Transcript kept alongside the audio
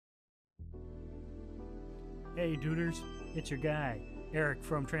Hey, Duders, it's your guy, Eric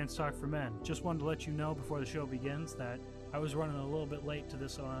from Trans Talk for Men. Just wanted to let you know before the show begins that I was running a little bit late to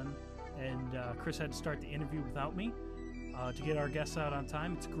this one, and Chris had to start the interview without me to get our guests out on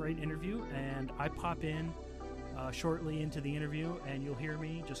time. It's a great interview, and I pop in shortly into the interview, and you'll hear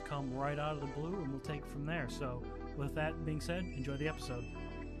me just come right out of the blue, and we'll take it from there. So, with that being said, enjoy the episode.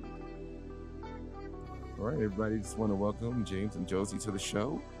 All right, everybody, just want to welcome James and Josie to the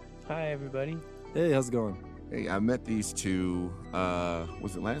show. Hi, everybody. Hey, how's it going? Hey, I met these two,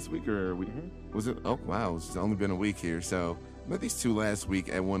 was it last week or a week? Was it? Oh, wow, it's only been a week here. So I met these two last week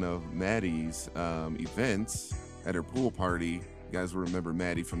at one of Maddie's events at her pool party. You guys will remember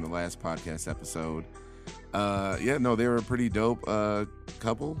Maddie from the last podcast episode. They were a pretty dope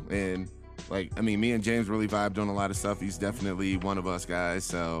couple. And, me and James really vibed on a lot of stuff. He's definitely one of us guys,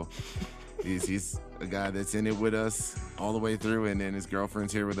 so he's a guy that's in it with us all the way through, and then his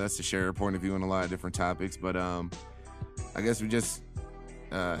girlfriend's here with us to share her point of view on a lot of different topics. But I guess we just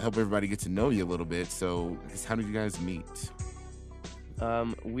help everybody get to know you a little bit. So how did you guys meet?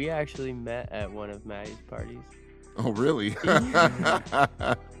 We actually met at one of Maddie's parties. Oh, really?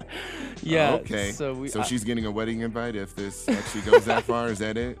 Yeah. Okay. So she's getting a wedding invite if this actually goes that far. Is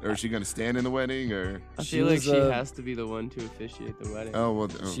that it? Or is she going to stand in the wedding? Or I feel like she has to be the one to officiate the wedding. Oh, well.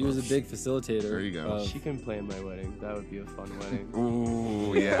 She was a big facilitator. There you go. She can plan my wedding. That would be a fun wedding.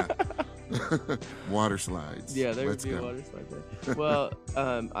 Ooh, yeah. Water slides. Yeah, there Let's would be go. a water slide there. Well,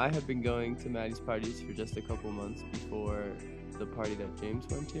 I had been going to Maddie's parties for just a couple months before the party that James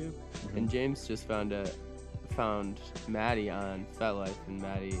went to, and James just found Maddie on FetLife, and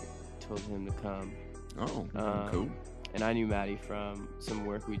Maddie told him to come. Oh, cool. And I knew Maddie from some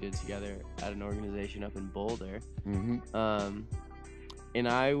work we did together at an organization up in Boulder. Mm-hmm. And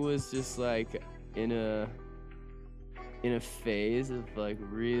I was just like in a phase of like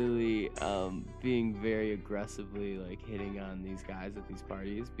really being very aggressively like hitting on these guys at these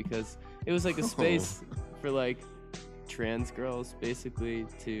parties, because it was like a space for like trans girls basically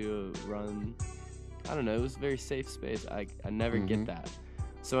to run. I don't know, it was a very safe space. I never get that.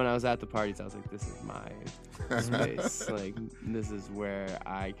 So when I was at the parties, I was like, this is my space. Like, this is where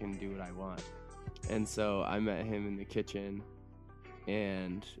I can do what I want. And so I met him in the kitchen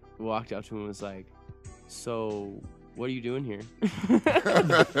and walked up to him and was like, so what are you doing here?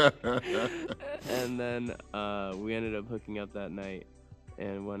 And then we ended up hooking up that night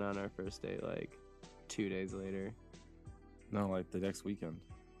and went on our first date like 2 days later. No, like the next weekend.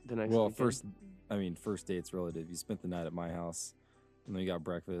 The next Well, weekend? first date's relative. You spent the night at my house, and then you got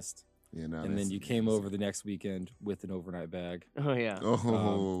breakfast, You know, and then you came over the next weekend with an overnight bag. Oh, yeah.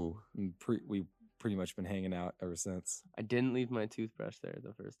 Oh. And we pretty much been hanging out ever since. I didn't leave my toothbrush there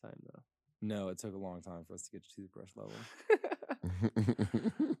the first time, though. No, it took a long time for us to get to toothbrush level.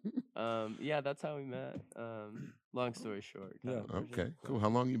 Yeah, that's how we met. Long story short. Yeah. Okay, cool. How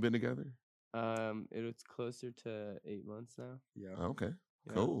long you been together? It was closer to 8 months now. Yeah. Okay,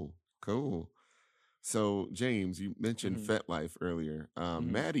 Yeah. cool. So, James, you mentioned FetLife earlier.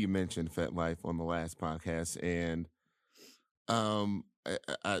 Maddie mentioned FetLife on the last podcast, and I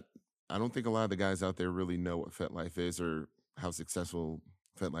don't think a lot of the guys out there really know what FetLife is or how successful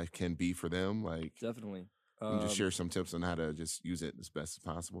FetLife can be for them. Like, Definitely. can you just share some tips on how to just use it as best as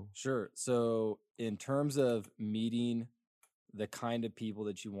possible? Sure. So, in terms of meeting the kind of people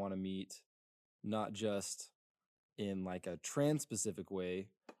that you want to meet, not just in like a trans specific way,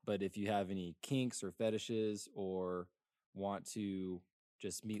 but if you have any kinks or fetishes or want to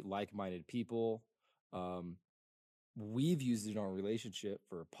just meet like-minded people, we've used it in our relationship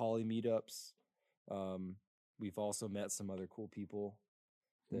for poly meetups. We've also met some other cool people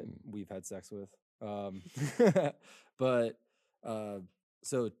that we've had sex with. But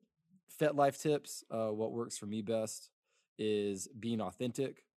so FetLife tips, what works for me best is being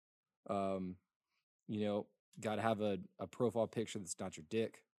authentic. Got to have a profile picture that's not your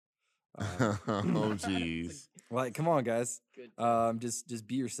dick. Oh, geez. Like, come on, guys. Good. Just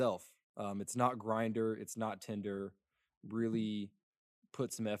be yourself. It's not Grindr. It's not Tinder. Really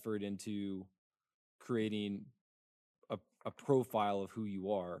put some effort into creating a profile of who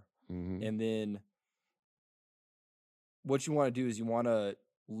you are. And then what you want to do is you want to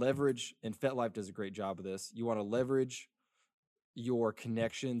leverage, and FetLife does a great job of this. You want to leverage your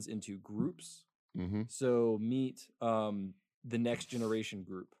connections into groups. So meet the next generation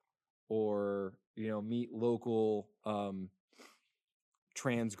group, or meet local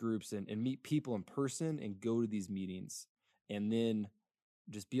trans groups, and meet people in person and go to these meetings, and then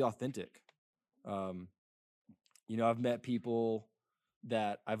just be authentic. I've met people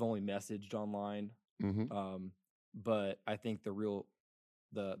that I've only messaged online, but I think the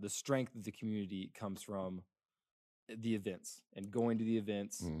strength of the community comes from the events and going to the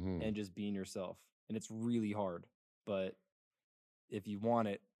events Mhm. and just being yourself. And it's really hard, but if you want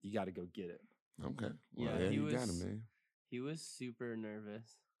it, you got to go get it. Okay. Well, Yeah, yeah, he you got was- him, man. He was super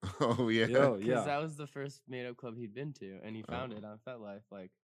nervous Oh yeah. Yo, because yeah. that was the first made up club he'd been to, and he found Oh. it on FetLife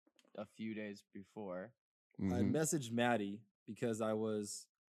like a few days before I Mhm. messaged Maddie because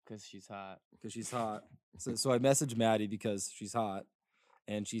because she's hot. she's hot. So I messaged Maddie because she's hot,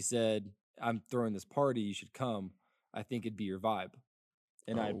 and she said, "I'm throwing this party. You should come. I think it'd be your vibe."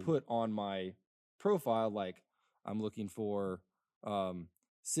 And I Oh. put on my profile like I'm looking for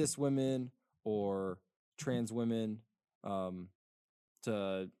cis women or trans women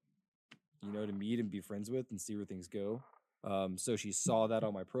to to meet and be friends with and see where things go. So she saw that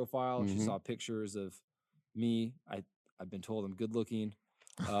on my profile. She Mhm. saw pictures of me. I've been told I'm good looking.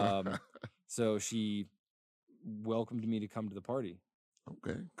 So she welcomed me to come to the party.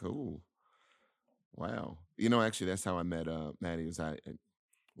 Okay, cool. Wow. Actually, that's how I met Maddie.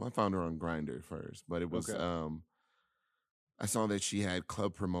 I found her on Grinder first, but it was Okay. I saw that she had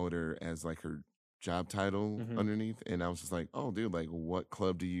club promoter as like her job title Mhm. underneath, and I was just like, "Oh, dude, like, what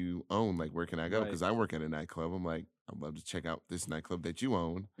club do you own? Like, where can I go? Right. Because I work at a nightclub." I'm like, "I'd love to check out this nightclub that you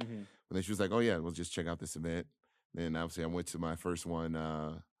own." Mhm. And then she was like, "Oh yeah, we'll just check out this event." Then obviously I went to my first one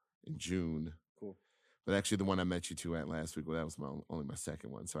in June. Cool. But actually, the one I met you two at last week, well, that was only my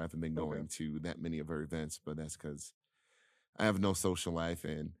second one. So I haven't been Okay. going to that many of her events, but that's because I have no social life.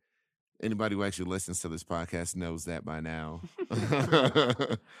 And anybody who actually listens to this podcast knows that by now.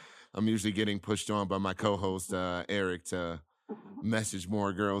 I'm usually getting pushed on by my co host, Eric, to message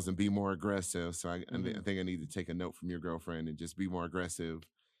more girls and be more aggressive. So I think I need to take a note from your girlfriend and just be more aggressive.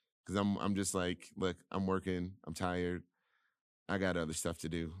 Because I'm just like, look, I'm working, I'm tired, I got other stuff to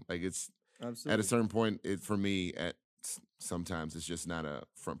do. Like it's Absolutely. at a certain point, for me, sometimes it's just not a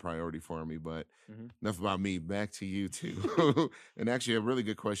front priority for me. But enough about me. Back to you two. And actually, a really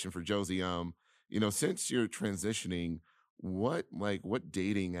good question for Josie. Since you're transitioning, what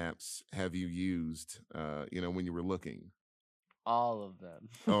dating apps have you used? When you were looking. All of them.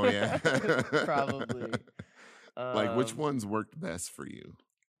 Oh yeah, Probably. Like which ones worked best for you?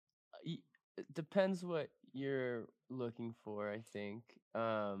 It depends what you're looking for, I think.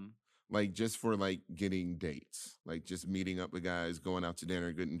 Like just for like getting dates, like just meeting up with guys, going out to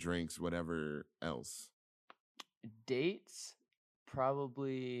dinner, getting drinks, whatever else. Dates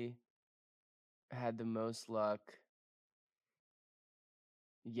probably had the most luck.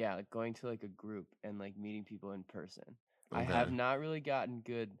 Yeah, like going to like a group and like meeting people in person. I have Okay. not really gotten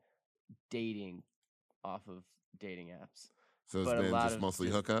good dating off of dating apps. So it's But a been lot just of mostly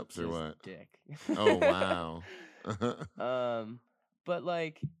hookups or just what? dick. Oh wow. But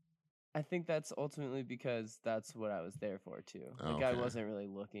like I think that's ultimately because that's what I was there for too. Like I Okay. wasn't really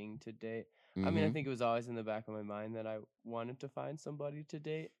looking to date. I mean, I Mm-hmm. think it was always in the back of my mind that I wanted to find somebody to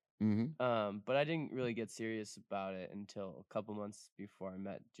date. Mm-hmm. But I didn't really get serious about it until a couple months before I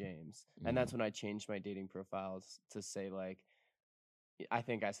met James. And Mhm. that's when I changed my dating profiles to say like I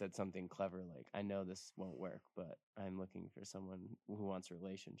think I said something clever like I know this won't work, but I'm looking for someone who wants a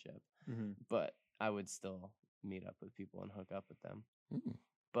relationship. But I would still meet up with people and hook up with them. Mm.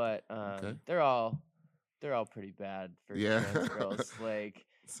 But Okay. they're all pretty bad for Yeah. trans girls. Like,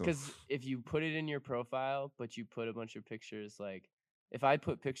 So because if you put it in your profile, but you put a bunch of pictures, like if I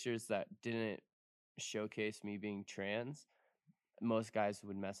put pictures that didn't showcase me being trans, most guys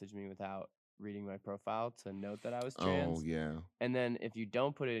would message me without reading my profile to note that I was trans. Oh yeah. And then if you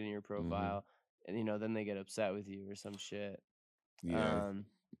don't put it in your Mhm. profile, and then they get upset with you or some shit. Yeah.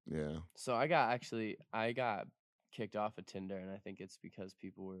 Yeah. So I got kicked off of Tinder, and I think it's because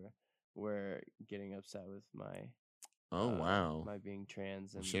people were getting upset with my Oh wow. my being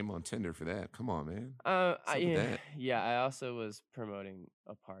trans. Well, And shame on Tinder for that. Come on, man. What's up with that? yeah, I also was promoting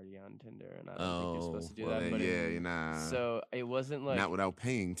a party on Tinder, and I don't think you're supposed to do well, that. then, But yeah, nah. so it wasn't like Not without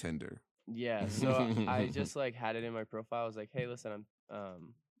paying Tinder. yeah. So I just like had it in my profile. I was like, hey, listen,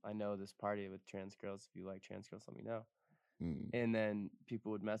 I know this party with trans girls. If you like trans girls, let me know. Mm. And then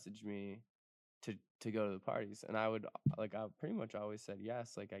people would message me to go to the parties, and I pretty much always said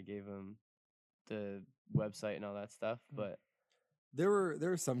yes. Like I gave them the website and all that stuff, but There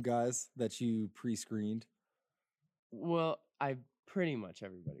were some guys that you pre-screened. well, I pretty much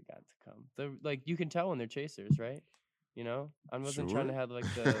everybody got to come. Like you can tell when they're chasers, right? I wasn't trying to Sure. have like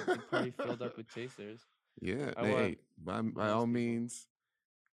the party filled up with chasers. Yeah. I want Hey, by most all people. means,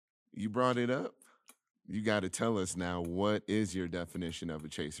 you brought it up. You got to tell us now, what is your definition of a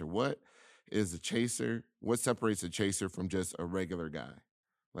chaser? What is a chaser? What separates a chaser from just a regular guy?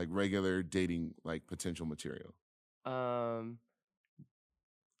 Like regular dating, like potential material. Um,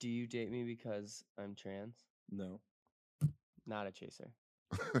 do you date me because I'm trans? No. not a chaser.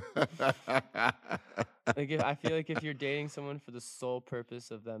 Like I feel like if you're dating someone for the sole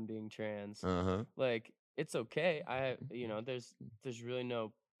purpose of them being trans, Uh-huh. like it's okay. There's really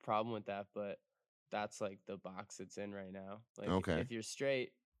no problem with that, but that's like the box it's in right now. Like Okay. if you're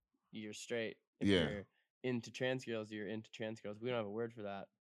straight, you're straight. If Yeah. you're into trans girls, you're into trans girls. We don't have a word for that.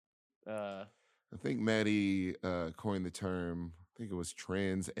 I think Maddie coined the term, I think it was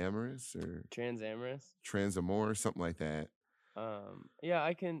transamorous or Transamorous. transamor, something like that.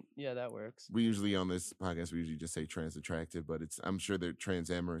 Yeah, that works. We usually on this podcast, we usually just say trans attracted, but I'm sure that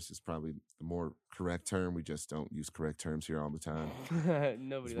transamorous is probably the more correct term. We just don't use correct terms here all the time.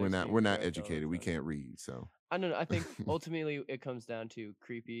 Nobody. We're likes not being correct all the educated. We time. can't read, so. I don't know. I think ultimately it comes down to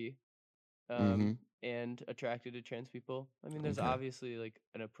creepy Mhm. and attracted to trans people. I mean, there's Okay. obviously like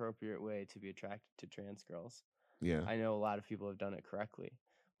an appropriate way to be attracted to trans girls. Yeah. I know a lot of people have done it correctly,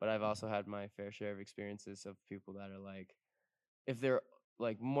 but I've also had my fair share of experiences of people that are like, if they're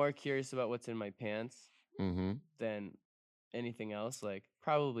like more curious about what's in my pants Mm-hmm. than anything else, like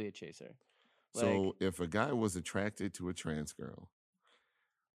probably a chaser. So if a guy was attracted to a trans girl,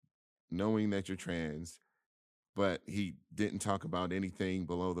 knowing that you're trans, but he didn't talk about anything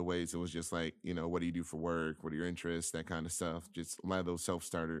below the waist, it was just like, what do you do for work? What are your interests? That kind of stuff. Just a lot of those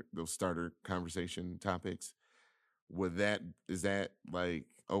starter conversation topics. Is that like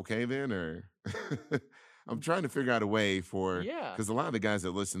okay then, or I'm trying to figure out a way for, Yeah. because a lot of the guys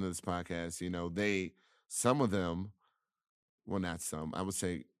that listen to this podcast, some of them, well, not some, I would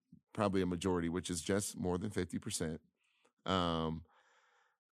say probably a majority, which is just more than 50%, are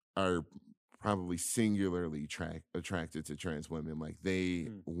probably singularly attracted to trans women. Like they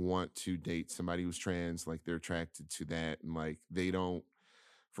want to date somebody who's trans, like they're attracted to that. And like they don't,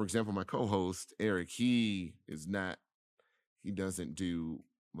 for example, my co-host, Eric, he doesn't do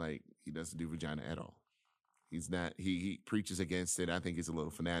vagina at all. He's not, he preaches against it. I think he's a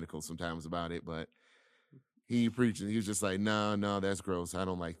little fanatical sometimes about it, but he preaches, he's just like, no, that's gross. I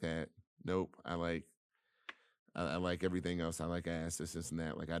don't like that. Nope. I like everything else. I like ass, this and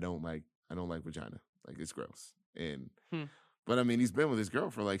that. Like I don't like vagina. Like it's gross. And but I mean, he's been with his girl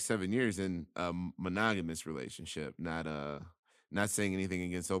for like 7 years in a monogamous relationship, not saying anything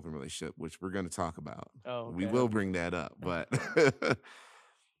against open relationship, which we're going to talk about. Oh, okay. We will bring that up, but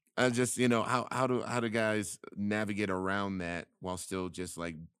I just, how do guys navigate around that while still just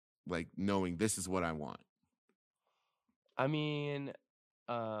like knowing this is what I want? I mean,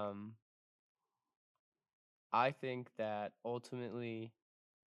 I think that ultimately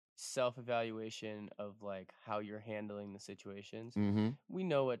self-evaluation of like how you're handling the situations. Mm-hmm. We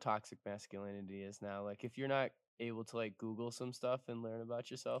know what toxic masculinity is now. Like if you're not able to like Google some stuff and learn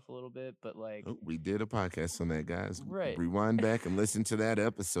about yourself a little bit, but like we did a podcast on that, guys. Right. Rewind back and listen to that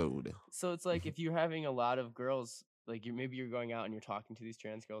episode. So it's like if you're having a lot of girls, like maybe you're going out and you're talking to these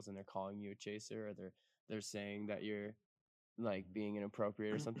trans girls and they're calling you a chaser, or they're saying that you're like being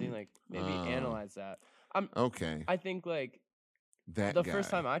inappropriate or something, like maybe analyze that. Okay. I think like that the guy. first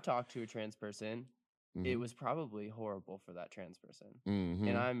time I talked to a trans person, Mhm. it was probably horrible for that trans person. Mhm.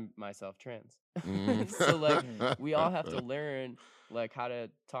 And I'm myself trans. Mhm. So like we all have to learn like how to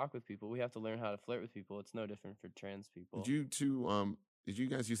talk with people. We have to learn how to flirt with people. It's no different for trans people. Did you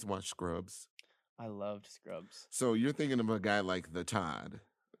guys used to watch Scrubs? I loved Scrubs. So you're thinking of a guy like the Todd.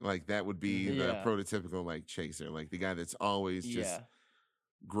 Like that would be the Yeah. prototypical like chaser, like the guy that's always just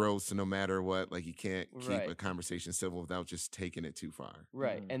gross no matter what. Like he can't keep Right. a conversation civil without just taking it too far.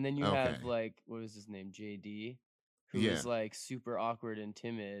 Right. And then you Okay. have like, what was his name? JD, who Yeah. was like super awkward and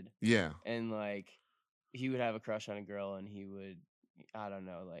timid. Yeah. And like he would have a crush on a girl and he would, I don't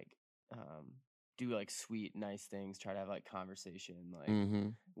know, like do like sweet, nice things, try to have like conversation, like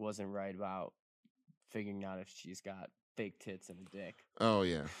Mhm. wasn't right about figuring out if she's got fake tits and a dick. Oh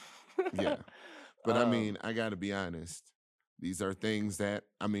yeah. Yeah. But I mean, I got to be honest. These are things that,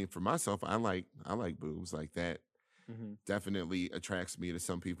 I mean, for myself, I like boobs. Like that definitely attracts me to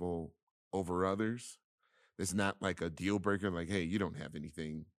some people over others. It's not like a deal breaker. Like, hey, you don't have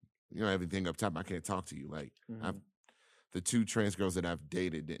anything up top. I can't talk to you. Like the 2 trans girls that I've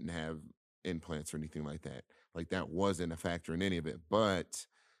dated didn't have implants or anything like that. Like that wasn't a factor in any of it. But,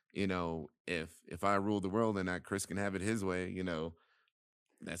 if I rule the world and Chris can have it his way,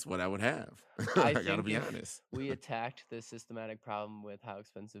 that's what I would have. I gotta be honest. We attacked the systematic problem with how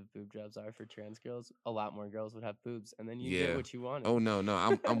expensive boob jobs are for trans girls. A lot more girls would have boobs, and then you get what you wanted. Oh no,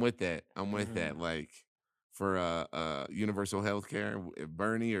 I'm with that. I'm with that. Like for universal health care, if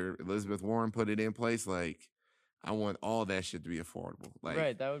Bernie or Elizabeth Warren put it in place, like I want all that shit to be affordable. Like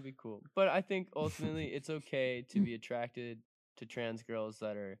right, that would be cool. But I think ultimately it's okay to be attracted to trans girls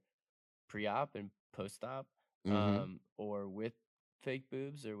that are pre-op and post-op. or with fake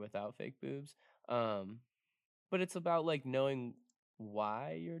boobs or without fake boobs. But it's about like knowing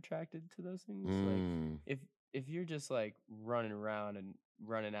why you're attracted to those things. Like Mm. if you're just like running around and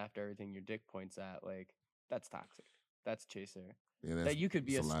running after everything your dick points at, like that's toxic. That's chaser. Yeah, That you could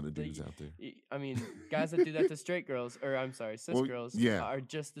be that's a lot of that dudes out there. I mean, guys that do that to straight girls, or I'm sorry, cis Well, girls, yeah. are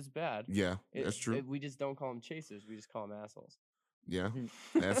just as bad. Yeah, that's true. We just don't call them chasers. We just call them assholes. Yeah,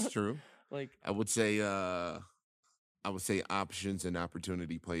 that's true. Like I would say options and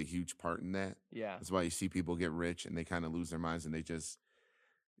opportunity play a huge part in that. yeah, That's why you see people get rich and they kind of lose their minds and they just,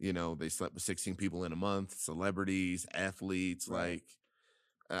 they slept with 16 people in a month, celebrities, athletes. Right.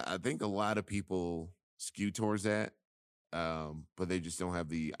 Like, I think a lot of people skew towards that, but they just don't have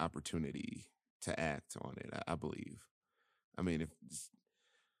the opportunity to act on it, I believe. I mean, if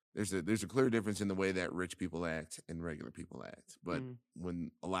there's a clear difference in the way that rich people act and regular people act. But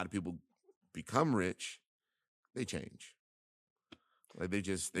when a lot of people become rich, they change. Like they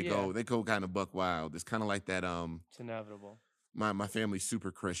go kind of buck wild. It's kind of like that. It's inevitable. My family's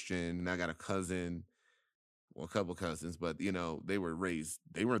super Christian, and I got a cousin, well, a couple cousins, but they were raised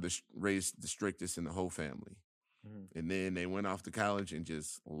raised the strictest in the whole family, and then they went off to college and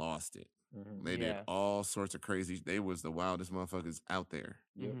just lost it. They did all sorts of crazy. They was the wildest motherfuckers out there.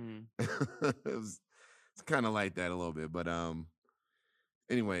 Yep. It's kind of like that a little bit, but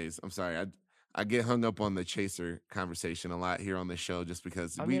anyways, I'm sorry. I get hung up on the chaser conversation a lot here on this show just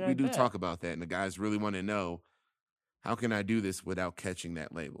because we do talk about that, and the guys really want to know, how can I do this without catching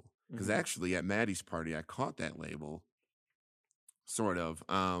that label? Because actually at Maddie's party, I caught that label, sort of,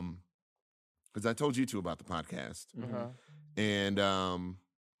 because I told you two about the podcast, and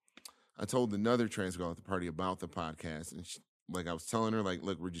I told another trans girl at the party about the podcast, and like I was telling her, like,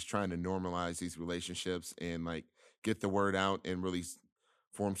 look, we're just trying to normalize these relationships and like get the word out and really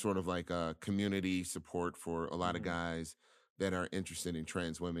form sort of like a community support for a lot of guys that are interested in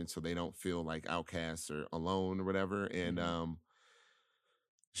trans women, so they don't feel like outcasts or alone or whatever. And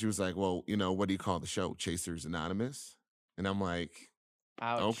she was like, well, what do you call the show? Chasers Anonymous? And I'm like,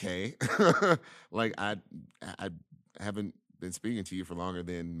 ouch. Okay. Like I haven't been speaking to you for longer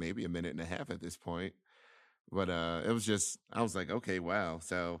than maybe a minute and a half at this point. But it was just, I was like, okay, wow.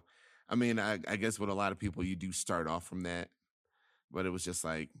 So, I mean, I guess with a lot of people, you do start off from that. But it was just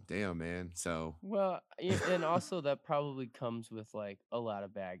like, damn, man. So well, and also that probably comes with like a lot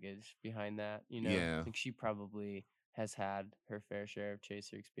of baggage behind that. Yeah. Like she probably has had her fair share of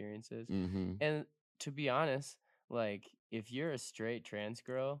chaser experiences. Mm-hmm. And to be honest, like if you're a straight trans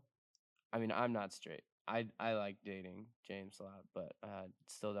girl, I mean, I'm not straight. I like dating James a lot, but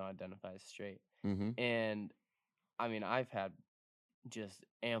still don't identify as straight. Mm-hmm. And I mean, I've had just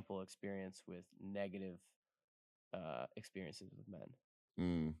ample experience with negative experiences with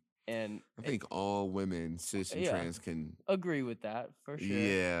men. And I think all women, cis and trans, can agree with that for sure.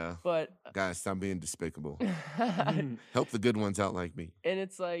 Yeah. But guys, stop being despicable. Help the good ones out like me. And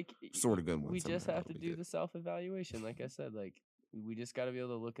it's like sort of good ones. We just have to do the self-evaluation. Like I said, like we just got to be able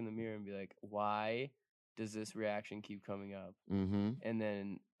to look in the mirror and be like, why does this reaction keep coming up? Mm-hmm. And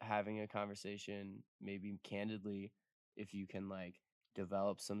then having a conversation, maybe candidly, if you can like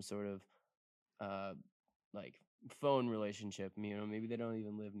develop some sort of like phone relationship, maybe they don't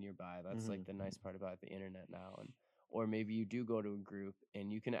even live nearby. That's like the nice part about the internet now. Or maybe you do go to a group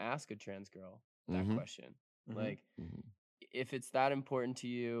and you can ask a trans girl that question. Like if it's that important to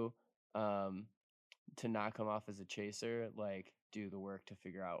you to not come off as a chaser, like do the work to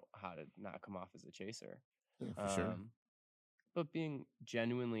figure out how to not come off as a chaser. Yeah, for sure. But being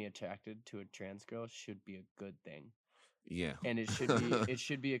genuinely attracted to a trans girl should be a good thing. Yeah. And it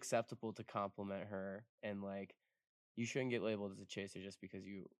should be acceptable to compliment her, and like you shouldn't get labeled as a chaser just because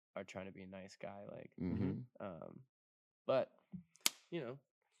you are trying to be a nice guy. Like but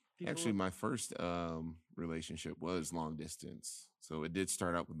actually my first relationship was long distance. So it did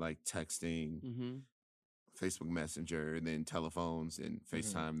start out with like texting, Facebook Messenger, and then telephones and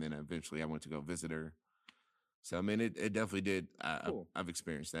FaceTime. Then eventually I went to go visit her. So, I mean, it definitely did. Cool. I've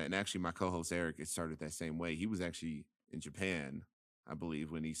experienced that. And actually, my co-host, Eric, it started that same way. He was actually in Japan, I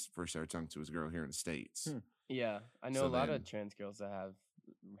believe, when he first started talking to his girl here in the States. Yeah, I know a lot of trans girls that have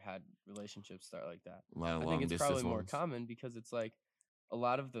had relationships start like that. A lot of I think it's probably more common because it's like a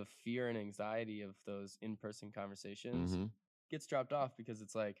lot of the fear and anxiety of those in-person conversations gets dropped off because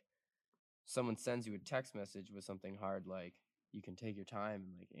it's like someone sends you a text message with something hard, like you can take your time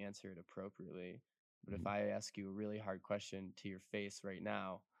and like answer it appropriately. But if I ask you a really hard question to your face right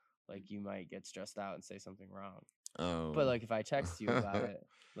now, like you might get stressed out and say something wrong. Oh. But like if I text you about it,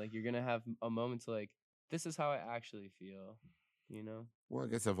 like you're gonna have a moment to like, this is how I actually feel. you know? Well, I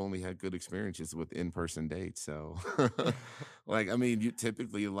guess I've only had good experiences with in-person dates. So, like, I mean, you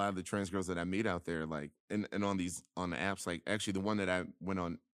typically a lot of the trans girls that I meet out there, like, and on the apps, like, actually, the one that I went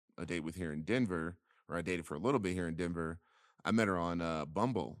on a date with here in Denver, or I dated for a little bit here in Denver, I met her on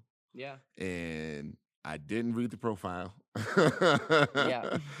Bumble, Yeah. and I didn't read the profile.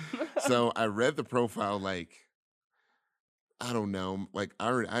 Yeah. So I read the profile like I don't know. Like I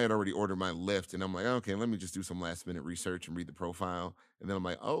had already ordered my Lyft, and I'm like, okay, let me just do some last minute research and read the profile. And then I'm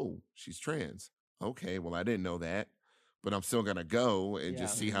like, oh, she's trans. Okay, well, I didn't know that, but I'm still gonna go and Yeah.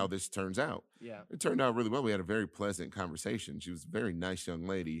 just see how this turns out. Yeah. It turned out really well. We had a very pleasant conversation. She was a very nice young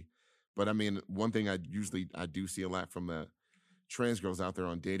lady. But I mean, one thing I do see a lot from the trans girls out there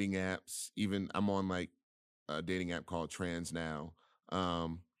on dating apps. Even I'm on like a dating app called Trans Now.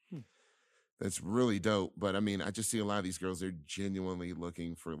 Um, that's really dope. But I mean, I just see a lot of these girls, they're genuinely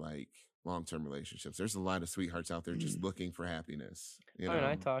looking for like long-term relationships. There's a lot of sweethearts out there just looking for happiness, I mean,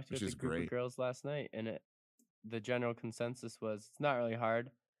 I know, talked which with a is group of great. girls last night, and the general consensus was it's not really hard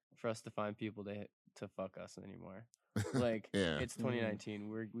for us to find people to fuck us anymore. Like Yeah. it's 2019.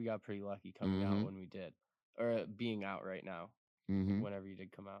 We got pretty lucky coming out Mm-hmm. when we did, or being out right now, Mm-hmm. whenever you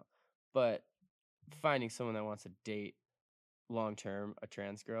did come out. But finding someone that wants to date long term, a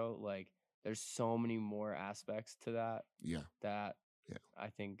trans girl, like there's so many more aspects to that Yeah. that Yeah. I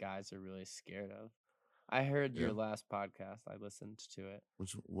think guys are really scared of. I heard Yeah. your last podcast. I listened to it.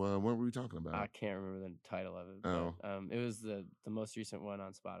 What were we talking I about? can't remember the title of it, Oh. but it was the most recent one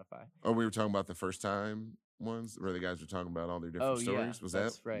on Spotify. Oh, we were talking about the first time ones where the guys were talking about all their different Oh yeah, stories. Was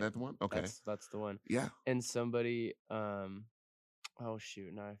that's right. that the one? Okay. That's the one. Yeah. And somebody, oh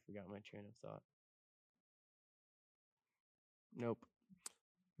shoot, now I forgot my train of thought. Nope.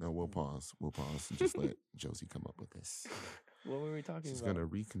 No, we'll pause. We'll pause and just let Josie come up with this. What were we talking She's about? gonna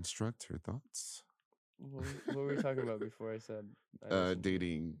reconstruct her thoughts. What were we talking about before I said? I listened to it?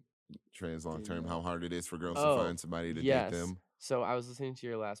 Dating trans long term, Dating, how hard it is for girls Oh, to find somebody to yes. date them. So I was listening to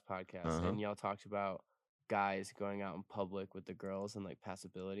your last podcast, Uh-huh. and y'all talked about guys going out in public with the girls and like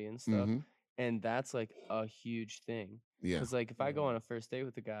passability and stuff. Mm-hmm. And that's like a huge thing. Yeah. Because like if I go on a first date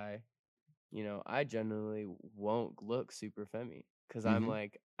with a guy, you know, I generally won't look super femmy. Because I'm Mhm.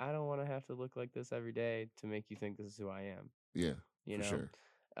 like, I don't want to have to look like this every day to make you think this is who I am. Yeah. You for know? sure.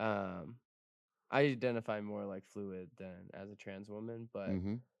 I identify more like fluid than as a trans woman, but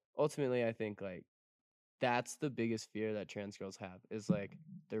Mm-hmm. ultimately I think like that's the biggest fear that trans girls have is like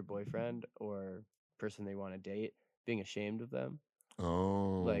their boyfriend or person they want to date being ashamed of them, like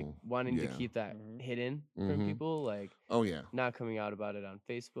Oh. wanting to Yeah. keep that hidden from Mhm. people, like Oh yeah. not coming out about it on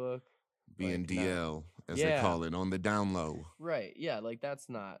Facebook, Being like not, DL, as they yeah, call it, on the down low. right, yeah, like that's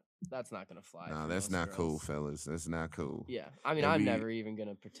not gonna fly No, for that's most not cool, girls. fellas. That's not cool. Yeah, I mean, And I'm we- never even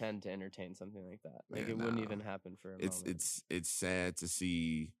gonna pretend to entertain something like that. Like Man, it wouldn't nah. even happen for a It's moment. it's sad to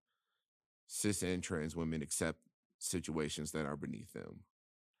see cis and trans women accept situations that are beneath them.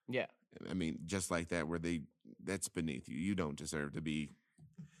 Yeah, I mean, just like that, where that's beneath you. You don't deserve to be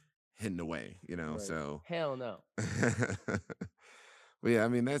hidden away, Right. So hell no. but yeah, I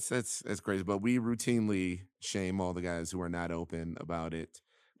mean that's crazy. But we routinely shame all the guys who are not open about it.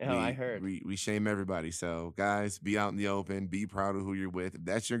 Oh, I heard. We shame everybody. So guys, be out in the open, be proud of who you're with. If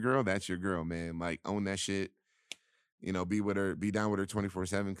that's your girl, man. Like own that shit. Be with her, be down with her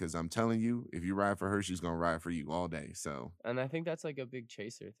 24/7. Because I'm telling you, if you ride for her, she's gonna ride for you all day. So And I think that's like a big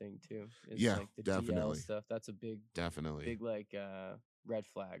chaser thing too. Is Yeah, like the definitely. DL stuff. That's a definitely, big like red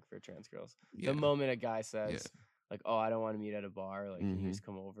flag for trans girls. yeah, The moment a guy says like, "Oh, I don't want to meet at a bar," like, "Can you just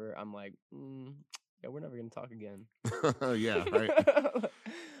come over?" I'm like, yeah, we're never gonna talk again. yeah, right.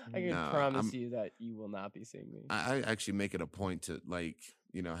 I can Nah, promise you that you will not be seeing me. I actually make it a point to like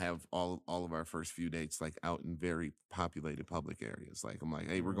have all of our first few dates like out in very populated public areas. Like I'm like,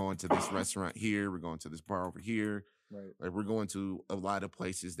 hey, we're going to this restaurant here, we're going to this bar over here. Right. Like we're going to a lot of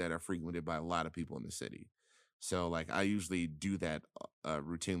places that are frequented by a lot of people in the city. So like I usually do that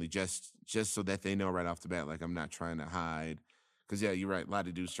routinely just so that they know right off the bat. Like I'm not trying to hide. Because yeah, you're right. A lot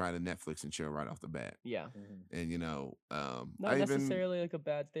of dudes try to Netflix and chill right off the bat. Yeah, And not I even necessarily like a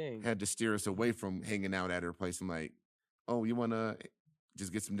bad thing. had to steer us away from hanging out at her place. I'm like, oh, you want to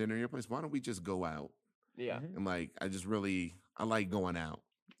just get some dinner in your place? Why don't we just go out? Yeah, And like, I like going out,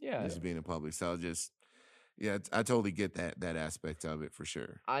 yeah. just being in public. So I totally get that aspect of it for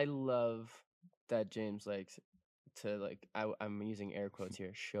sure. I love that James likes to like I'm using air quotes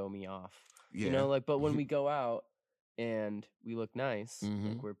here, show me off. Yeah. You know, like but when we go out and we look nice, Mhm.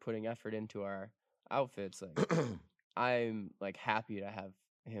 like we're putting effort into our outfits, like I'm like happy to have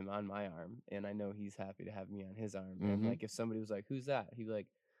him on my arm and I know he's happy to have me on his arm. And Mhm. like if somebody was like, "Who's that?" He'd be like,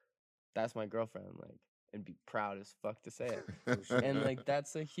 "That's my girlfriend." Like and be proud as fuck to say it. For sure. And like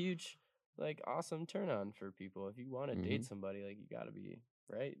that's a huge like awesome turn on for people. If you want to date Mhm. somebody, like you gotta be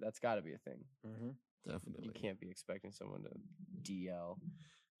right. That's gotta be a thing. Definitely. You can't be expecting someone to DL.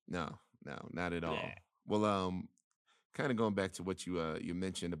 No, not at all. Bleh. Well, kind of going back to what you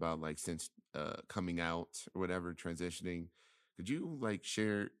mentioned about like since coming out or whatever, transitioning. Could you like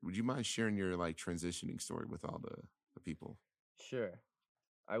share? Would you mind sharing your like transitioning story with all the people? Sure.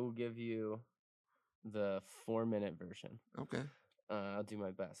 I will give you the 4-minute version. Okay. I'll do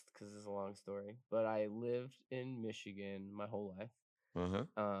my best because it's a long story. But I lived in Michigan my whole life. Uh-huh.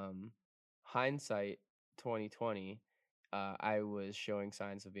 Hindsight 2020, I was showing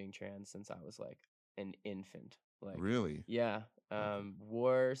signs of being trans since I was like an infant. Like, Really? yeah, Okay.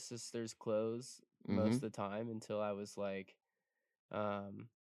 wore sisters' clothes most Mm-hmm. of the time until I was like, um,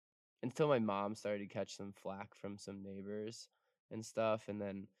 until my mom started to catch some flack from some neighbors and stuff, and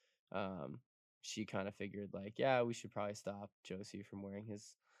then um, she kind of figured like, yeah, we should probably stop Josie from wearing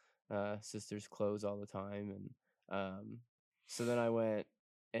his sister's clothes all the time, and so then I went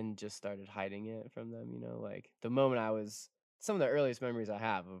and just started hiding it from them. Like the moment I was, some of the earliest memories I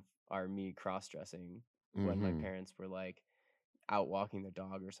have of are me cross dressing when my Mm-hmm. parents were like out walking the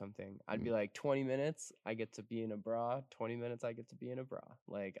dog or something. I'd be like, 20 minutes, I get to be in a bra. 20 minutes, I get to be in a bra.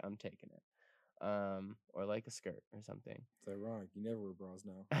 Like, I'm taking it. Or like a skirt or something. It's ironic. You never wear bras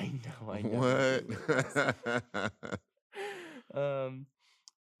now. I know, I never What? do wear bras.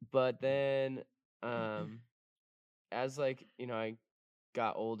 But then, as like, I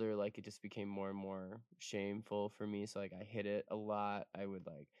got older, like it just became more and more shameful for me. So like I hid it a lot. I would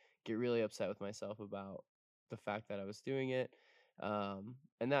like get really upset with myself about the fact that I was doing it.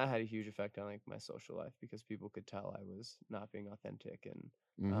 And that had a huge effect on like my social life because people could tell I was not being authentic, and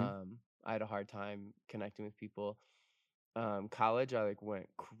Mm-hmm. I had a hard time connecting with people. College, I like went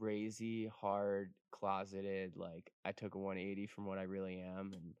crazy hard closeted. Like I took a 180 from what I really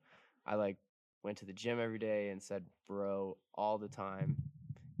am, and I like went to the gym every day and said bro all the time.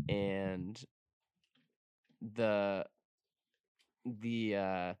 And the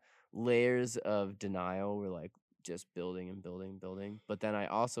the layers of denial were like just building and building and building. But then I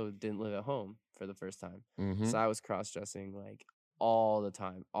also didn't live at home for the first time, Mm-hmm. so I was cross-dressing like all the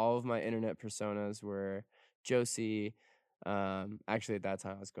time. All of my internet personas were Josie. Actually at that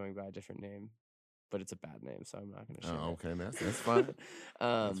time I was going by a different name, but it's a bad name, so I'm not going to share Oh, it. okay. That's fine.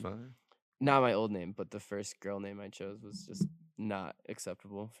 That's um fine. Not my old name, but the first girl name I chose was just not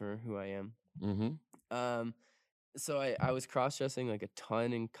acceptable for who I am. Mm-hmm. um so I was cross-dressing like a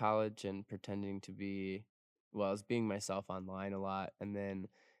ton in college and pretending to be, well, I was being myself online a lot. And then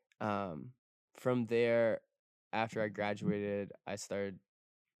from there, after I graduated, I started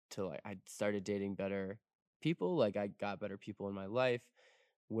dating better people. Like I got better people in my life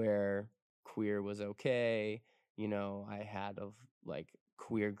where queer was okay. I had a like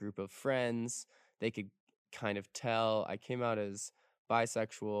queer group of friends. They could kind of tell. I came out as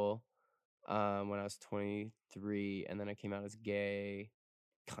bisexual when I was 23, and then I came out as gay.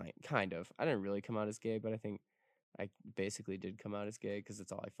 Kind of. I didn't really come out as gay, but I think I basically did come out as gay because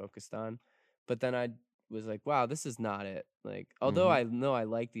it's all I focused on. But then I was like, wow, this is not it. Like, although Mm-hmm. I know I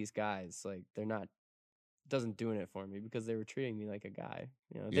like these guys, like they're not doesn't doing it for me because they were treating me like a guy.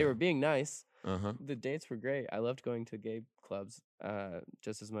 They Yeah. were being nice. Uh-huh. The dates were great. I loved going to gay clubs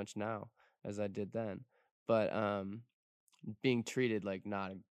just as much now as I did then. But being treated like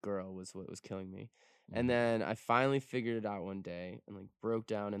not a girl was what was killing me. And Mm-hmm. then I finally figured it out one day and like broke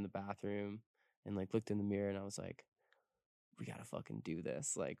down in the bathroom and like looked in the mirror and I was like, we gotta fucking do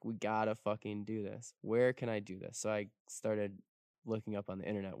this. Like, we gotta fucking do this. Where can I do this? So I started looking up on the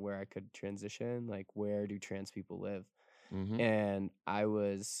internet where I could transition, like, where do trans people live? Mm-hmm. And I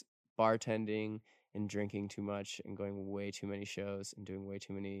was bartending and drinking too much and going way too many shows and doing way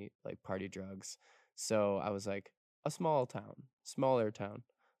too many like party drugs. So I was like, a smaller town.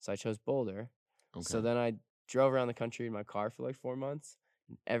 So I chose Boulder. Okay. So then I drove around the country in my car for like 4 months.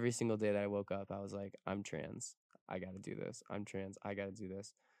 And every single day that I woke up, I was like, I'm trans. I got to do this. I'm trans. I got to do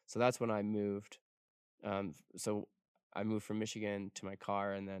this. So that's when I moved. So I moved from Michigan to my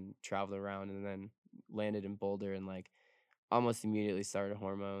car and then traveled around and then landed in Boulder and like almost immediately started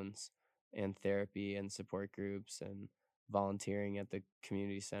hormones and therapy and support groups and volunteering at the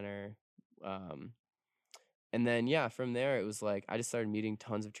community center. Um, and then, yeah, from there, it was like I just started meeting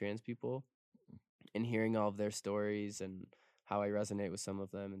tons of trans people and hearing all of their stories and how I resonate with some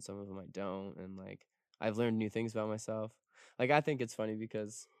of them and some of them I don't. And like I've learned new things about myself. Like I think it's funny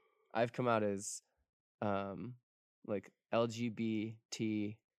because I've come out as like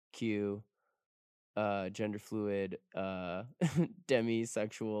LGBTQ gender fluid,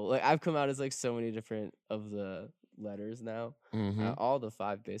 demisexual. Like I've come out as like so many different of the letters now. Mm-hmm. All the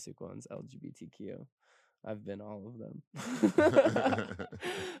 5 basic ones, LGBTQ. I've been all of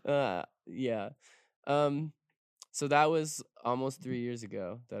them. Yeah. So that was almost 3 years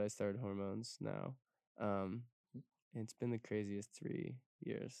ago that I started hormones now. It's been the craziest 3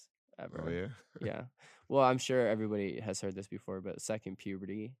 years ever. Oh yeah. Yeah. Well, I'm sure everybody has heard this before, but second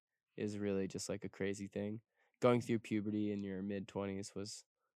puberty is really just like a crazy thing. Going through puberty in your mid 20s was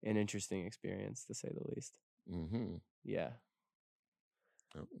an interesting experience, to say the least. Mm-hmm. Yeah.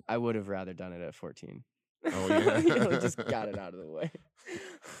 Oh. I would have rather done it at 14. Oh yeah. Just got it out of the way.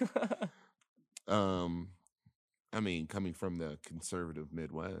 I mean, coming from the conservative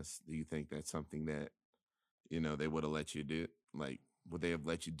Midwest, do you think that's something that, they would have let you do? Like, would they have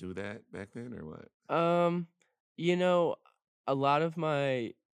let you do that back then or what? You know, a lot of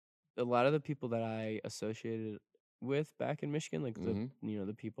the people that I associated with back in Michigan, like Mm-hmm.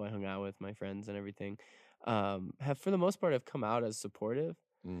 the people I hung out with, my friends and everything, have for the most part have come out as supportive.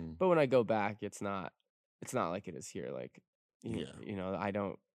 Mm. But when I go back, it's not like it is here. Like, Yeah.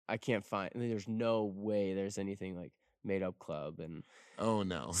 I can't find. There's no way there's anything like Made Up Club, and Oh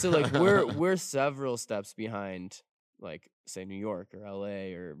no. so like we're several steps behind, like say New York or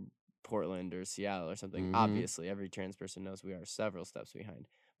L.A. or Portland or Seattle or something. Mhm. Obviously, every trans person knows we are several steps behind,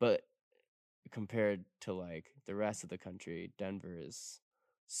 but compared to like the rest of the country, Denver is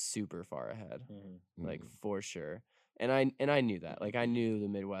super far ahead, like for sure. And I knew that. Like I knew the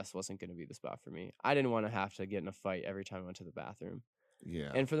Midwest wasn't going to be the spot for me. I didn't want to have to get in a fight every time I went to the bathroom.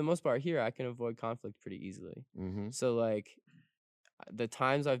 Yeah. And for the most part here, I can avoid conflict pretty easily. Mm-hmm. So like the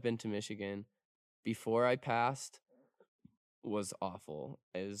times I've been to Michigan before I passed was awful.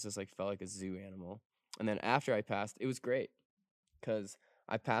 It was just like felt like a zoo animal. And then after I passed, it was great because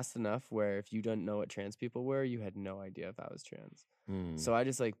I passed enough where if you didn't know what trans people were, you had no idea if I was trans. Mm. So I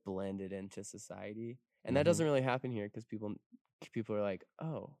just like blended into society, and that doesn't really happen here because people are like,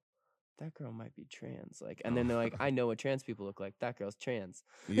 oh, that girl might be trans, like, and then they're like, I know what trans people look like. That girl's trans.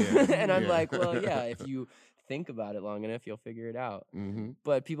 Yeah. And I'm Yeah. like, well, yeah, if you think about it long enough, you'll figure it out. Mm-hmm.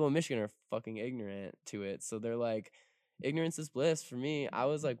 But people in Michigan are fucking ignorant to it, so they're like, ignorance is bliss. For me, I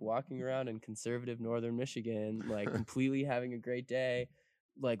was like walking around in conservative northern Michigan, like completely having a great day,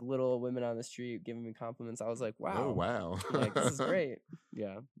 like little women on the street giving me compliments. I was like, wow, Oh wow. like this is great.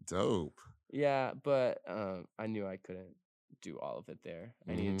 Yeah. Dope. Yeah, but I knew I couldn't do all of it there.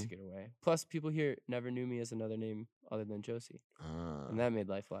 I needed to get away. Plus, people here never knew me as another name other than Josie, and that made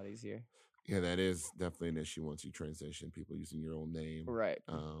life a lot easier. Yeah, that is definitely an issue once you transition. People using your own name. Right.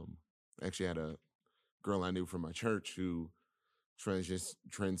 Actually had a girl I knew from my church who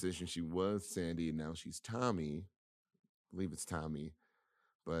transitioned. She was Sandy, and now she's Tommy. I believe it's Tommy.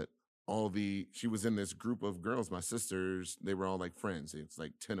 But she was in this group of girls, my sisters, they were all like friends. It's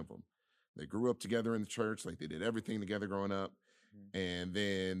like 10 of them. They grew up together in the church, like they did everything together growing up. And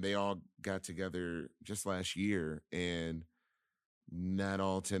then they all got together just last year, and not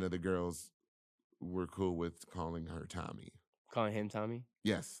all 10 of the girls were cool with calling her Tommy. Calling him Tommy?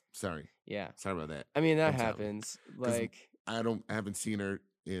 Yes. Sorry. Yeah. Sorry about that. I mean, that I'm Tommy. happens. Like, I haven't seen her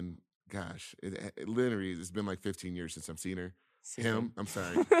in, gosh, it literally, it's been like 15 years since I've seen her. Him. I'm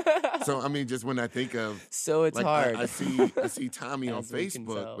sorry. So I mean, just when I think of, so it's like, hard. I see Tommy on As we can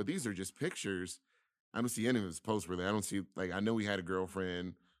Facebook, tell. but these are just pictures. I don't see any of his posts really. I don't see, like, I know he had a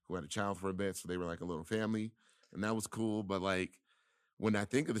girlfriend who had a child for a bit, so they were like a little family, and that was cool. But like, when I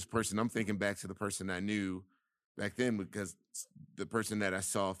think of this person, I'm thinking back to the person I knew back then, because the person that I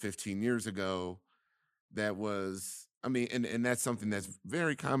saw 15 years ago, that was, I mean, and that's something that's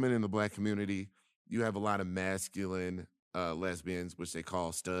very common in the Black community. You have a lot of masculine lesbians, which they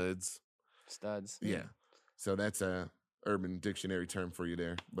call studs. Studs. Yeah. So that's a Urban Dictionary term for you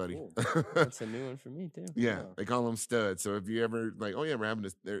there, buddy. That's a new one for me too. Yeah, Wow. they call them studs. So if you ever like, oh yeah, we're having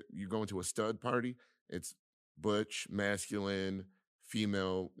this, you go into a stud party, it's butch, masculine,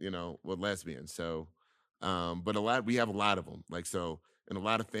 female, with lesbians. So, but we have a lot of them. Like, so in a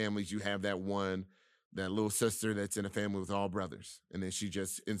lot of families, you have that little sister that's in a family with all brothers, and then she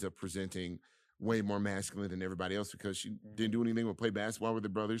just ends up presenting way more masculine than everybody else because she didn't do anything but play basketball with the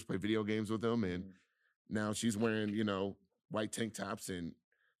brothers, play video games with them, and now she's wearing, white tank tops and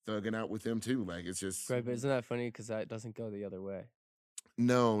thugging out with them too. Like, it's just Right, but isn't that funny? Because that doesn't go the other way.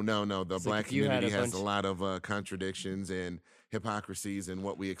 no. The It's like Black if you had community a has a bunch- lot of contradictions and hypocrisies in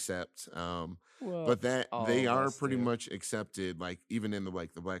what we accept. Well, But that all they of are us pretty do. much accepted, like even in the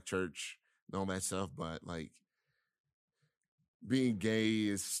Black church and all that stuff. But like, being gay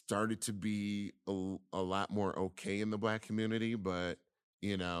is started to be a lot more okay in the Black community, but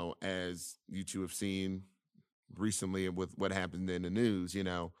you know, as you two have seen recently with what happened in the news, you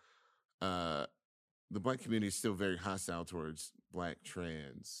know, uh, the black community is still very hostile towards black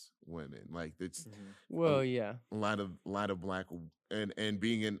trans women. Like it's Well, yeah. a lot of black and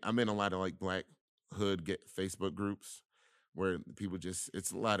being in I'm in a lot of like black hood get Facebook groups where people just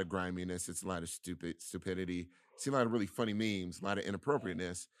it's a lot of griminess, it's a lot of stupidity. See a lot of really funny memes, a lot of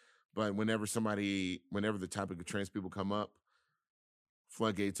inappropriateness. But whenever the topic of trans people come up,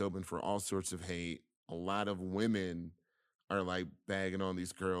 floodgates open for all sorts of hate. A lot of women are like bagging on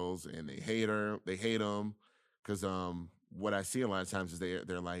these girls and they hate them because what I see a lot of times is they're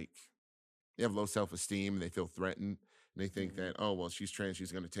like they have low self-esteem and they feel threatened and they think that, oh well, she's trans,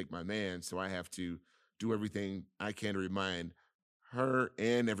 she's going to take my man, so I have to do everything I can to remind her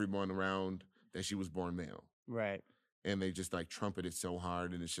and everyone around that she was born male. Right. And they just like trumpet it so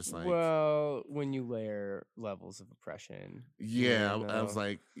hard and it's just like, well, when you layer levels of oppression. yeah, you I was know.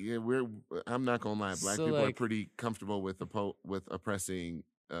 like, yeah, I'm not gonna lie, black So, people are like- pretty comfortable with oppressing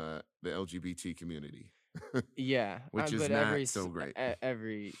the LGBT community. Yeah, Which is but not every so great.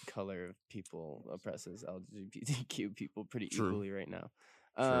 Every color of people oppresses LGBTQ people pretty True. equally right now.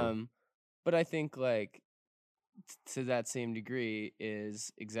 True. But I think like to that same degree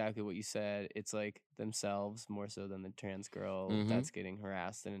is exactly what you said. It's like themselves more so than the trans girl Mhm. that's getting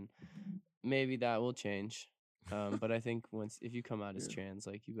harassed, and maybe that will change. But I think if you come out as trans,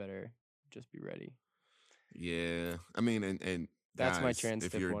 like you better just be ready. Yeah, I mean, and That's my guys, trans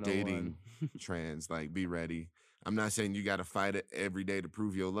if tip you're 101. dating trans, like be ready. I'm not saying you got to fight it every day to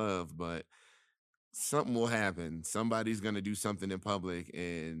prove your love, but something will happen. Somebody's gonna do something in public,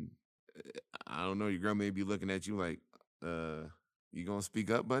 and I don't know. Your girl may be looking at you like, you gonna speak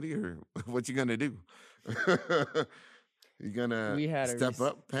up, buddy, or what you gonna do? You gonna step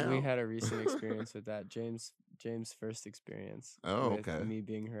up, pal? We had a recent experience with that. James' first experience Oh, with okay. me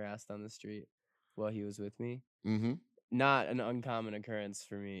being harassed on the street while he was with me. Mm-hmm. Not an uncommon occurrence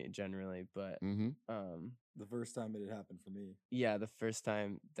for me generally, but Mm-hmm. The first time it had happened for me. yeah, the first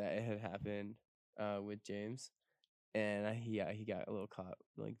time that it had happened with James, and he got a little caught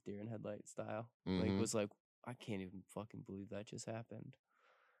like deer in headlight style. Like Mhm. was like, I can't even fucking believe that just happened.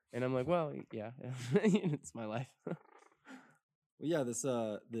 And I'm like, well, yeah, it's my life. Well, yeah,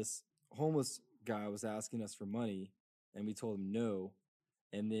 this homeless guy was asking us for money, and we told him no,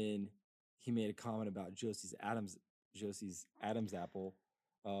 and then he made a comment about Josie's Adam's apple,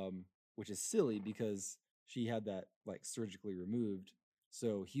 which is silly because she had that like surgically removed,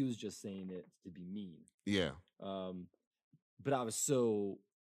 so he was just saying it to be mean. Yeah. But I was so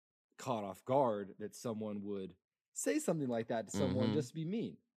caught off guard that someone would say something like that to someone Mhm. just to be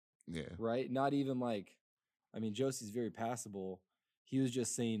mean. Yeah. Right? Not even like, I mean, Josie's very passable. He was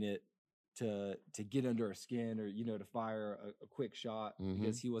just saying it to get under our skin, or to fire a quick shot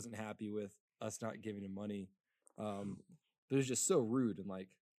because he wasn't happy with us not giving him money. But it was just so rude and like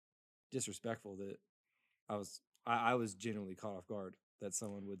disrespectful that I was genuinely caught off guard that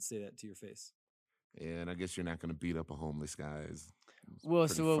someone would say that to your face. Yeah, and I guess you're not gonna beat up a homeless guy. It's Well,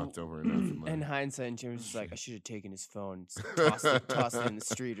 pretty so fucked over enough. In in life. hindsight, James was like, I should have taken his phone, and tossed it in the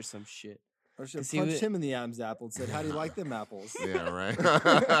street or some shit. I should have 'Cause he punched was- him in the Adam's apple and said, "How do you like them apples?" Yeah, right.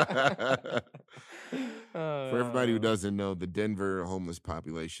 Oh, For everybody who no. doesn't know, the Denver homeless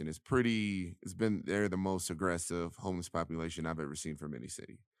population is they're the most aggressive homeless population I've ever seen from any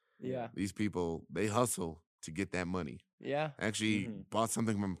city. Yeah. These people, they hustle to get that money. Yeah. I actually bought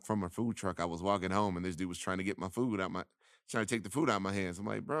something from a food truck. I was walking home and this dude was trying to get my food trying to take the food out of my hands. I'm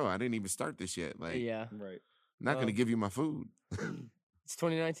like, bro, I didn't even start this yet. Like, Yeah. Right. I'm not Well- gonna give you my food. It's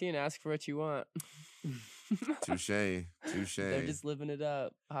 2019. Ask for what you want. Touche. They're just living it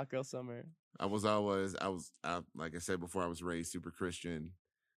up. Hot girl summer. I was like I said before, I was raised super Christian,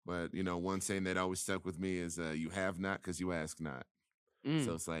 but one saying that always stuck with me is you have not because you ask not. Mm,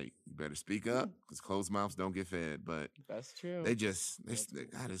 So it's like you better speak up because closed mouths don't get fed. But that's true.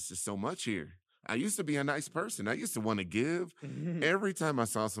 God, it's just so much here. I used to be a nice person. I used to want to give every time I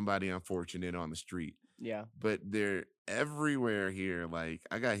saw somebody unfortunate on the street. Yeah. But they're everywhere here. Like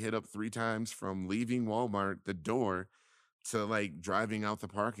I got hit up 3 times from leaving Walmart, the door, to like driving out the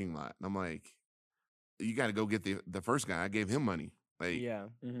parking lot. And I'm like, you got to go get the first guy. I gave him money. Like, Yeah.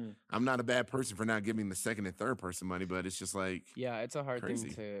 I'm not a bad person for not giving the second and third person money, but it's just like, Yeah. It's a hard Crazy.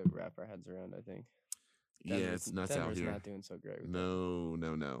 thing to wrap our heads around, I think. yeah, Denver's- it's nuts Denver's out here. not doing so great with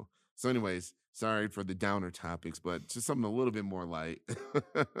No. So, anyways, sorry for the downer topics, but just something a little bit more light.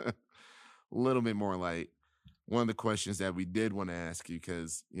 A little bit more light. One of the questions that we did want to ask you,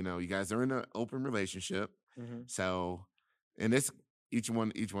 because you guys are in an open relationship, so and this each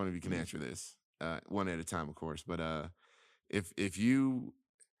one of you can answer this one at a time, of course. But if you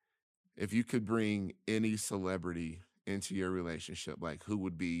could bring any celebrity into your relationship, like who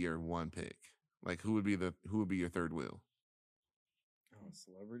would be your one pick? Like who would be your third wheel? Oh,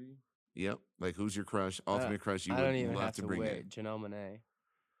 celebrity. Yep. Like who's your crush? Ultimate crush you I would don't even love have to to bring wait. in. Janelle Monáe.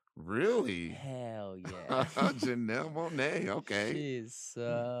 Really? Hell yeah. Janelle Monáe. Okay. She's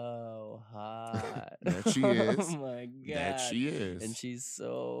so hot. That she is. Oh my god. That she is. And she's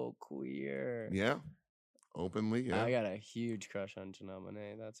so queer. Yeah. Openly. Yeah. I got a huge crush on Janelle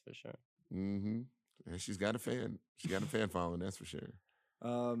Monáe, that's for sure. Mm-hmm. And she's got a fan. She got a fan following. That's for sure.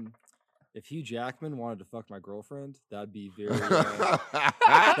 If Hugh Jackman wanted to fuck my girlfriend, that'd be very.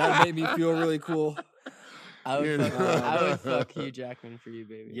 That made me feel really cool. I would, You're fuck, not- I would fuck Hugh Jackman for you,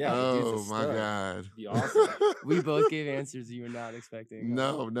 baby. Yeah. the dude's a Oh my stud. God. It'd be awesome. We both gave answers you were not expecting.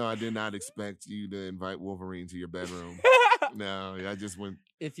 No, I did not expect you to invite Wolverine to your bedroom. No, I just went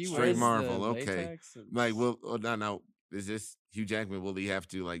If you Straight wears Marvel, the okay. latex, like, well, no. Is this Hugh Jackman? Will he have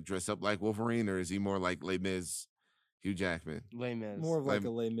to like dress up like Wolverine, or is he more like Les Mis Hugh Jackman? Les Mis. More of like Like- a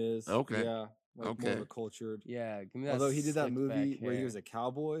Les Mis. Okay. Yeah. Like more Okay. of a cultured. Yeah, give me that. Although he did that slicked movie back where he hair. was a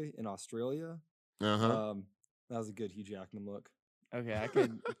cowboy in Australia. Uh-huh. That was a good Hugh Jackman look. Okay,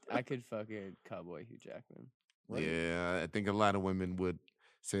 I could fuck a cowboy Hugh Jackman. Right? Yeah, I think a lot of women would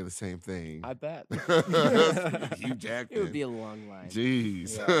say the same thing. I bet. Hugh Jackman. It would be a long line.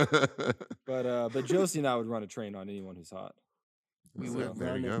 Jeez. But Josie and I would run a train on anyone who's hot. We So, would there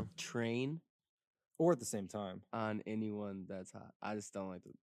run you a go. train Or at the same time. on anyone that's hot. I just don't like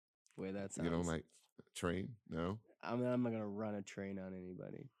the way that sounds. You don't like train? No. I mean, I'm not gonna run a train on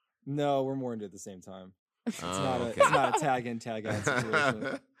anybody. No, we're more into at the same time. It's Oh, not okay. it's not a tag in, tag out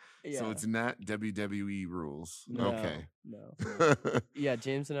situation. Yeah. So it's not WWE rules. No, Okay. No. Yeah,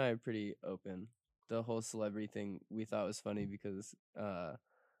 James and I are pretty open. The whole celebrity thing we thought was funny because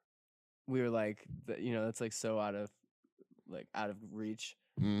we were like, that's like so out of reach.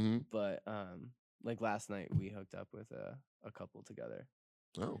 hmm But like last night we hooked up with a couple together.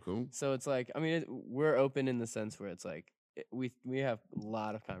 Oh, cool. So it's like, I mean, we're open in the sense where it's like we have a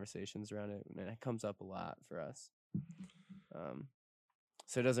lot of conversations around it, and it comes up a lot for us.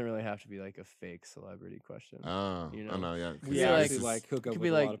 So it doesn't really have to be like a fake celebrity question. You know, know, yeah. 'cause We Yeah, this actually is- like hook up could with be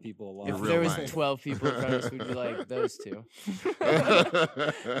a like- lot of people a lot. In If real there was life. 12 people in front of us, we'd be like, those two.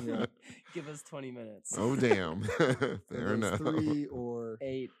 Yeah. Give us 20 minutes. Oh, damn. If Fair there's enough. 3 or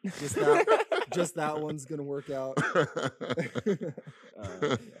 8. just that one's gonna work out.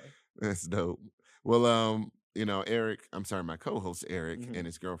 Yeah. That's dope. Well, Eric, I'm sorry, my co-host Eric Mhm. and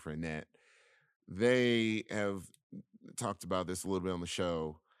his girlfriend Nat, they have talked about this a little bit on the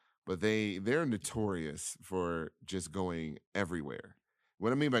show, but they're notorious for just going everywhere.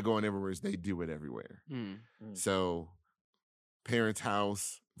 What I mean by going everywhere is they do it everywhere. Hmm. So, parents'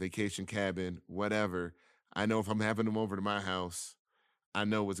 house, vacation cabin, whatever. I know if I'm having them over to my house, I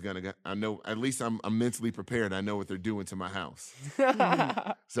know what's gonna go. I know at least I'm mentally prepared. I know what they're doing to my house.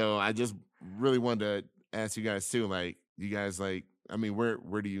 So I just really wanted to ask you guys too, like, you guys like, I mean, where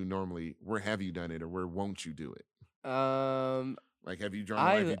have you done it, or where won't you do it? Like, have you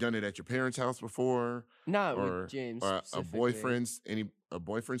done it at your parents' house before, Not or with James. or a specifically.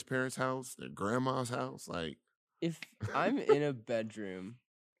 boyfriend's parents' house, their grandma's house? Like, If I'm in a bedroom,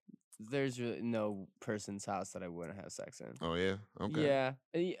 there's really no person's house that I wouldn't have sex in. oh yeah, okay,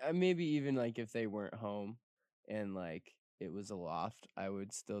 Yeah, maybe even like if they weren't home and like it was a loft, I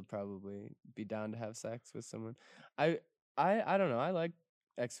would still probably be down to have sex with someone. I don't know. I like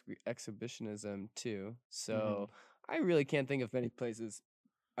exhibitionism too, so I really can't think of many places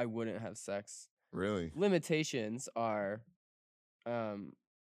I wouldn't have sex. really, Limitations are,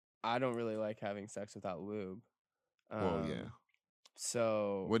 I don't really like having sex without lube. well, yeah.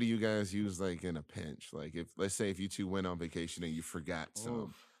 So What do you guys use like in a pinch? Like, if let's say if you two went on vacation and you forgot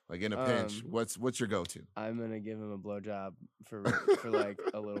some, like in a pinch, what's your go-to? I'm gonna give him a blowjob for like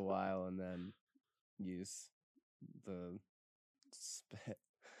a little while and then use the spit.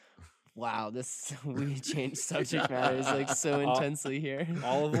 Wow, we changed subject matters like so intensely here.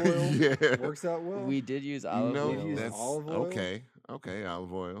 Olive oil Yeah. works out well. We did use olive oil. use that's olive oil? okay. Okay,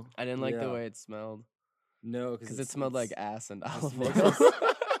 olive oil. I didn't like the Yeah. way it smelled No, because it smelled like ass and olive makes oil. us-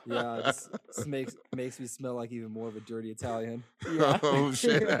 yeah, this makes me smell like even more of a dirty Italian. Yeah. Oh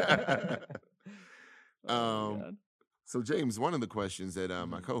shit. Oh, my God. So James, one of the questions that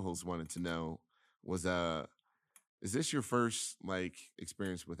my Mhm. co-host wanted to know was, is this your first like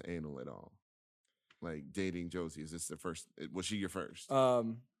experience with anal at all? Like dating Josie? Is this the first? Was she your first?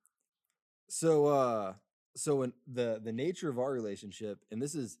 So in the nature of our relationship, and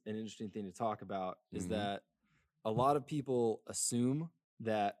this is an interesting thing to talk about, is Mhm. that a lot of people assume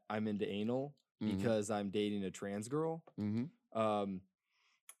that I'm into anal Mhm. because I'm dating a trans girl. Mm-hmm.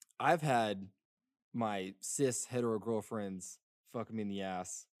 I've had my cis hetero girlfriends fuck me in the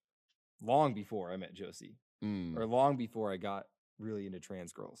ass long before I met Josie, Mm. or long before I got really into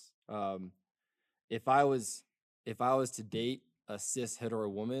trans girls. If I was to date a cis hetero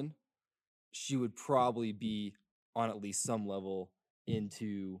woman, she would probably be on at least some level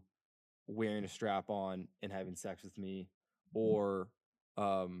into wearing a strap on and having sex with me, or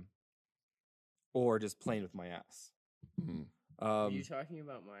just playing with my ass. Mhm. Are you talking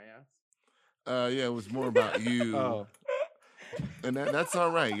about my ass? Yeah, it was more about you. Oh, And that's all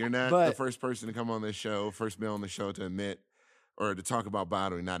right. You're not the But- first person to come on this show, first male on the show to admit or to talk about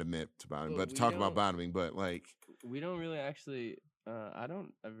bottoming, not admit to bottoming, But but to we talk about don't- bottoming. But like, We don't really actually. I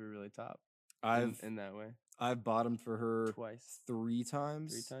don't ever really top I've in that way. I've bottomed for her Twice, 3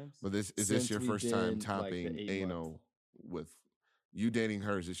 times. 3 times. but is this Since your we've first time been, like, the topping 8 anal month. with you dating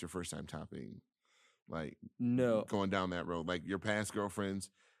her? Is this your first time topping, like No. going down that road? Like your past girlfriends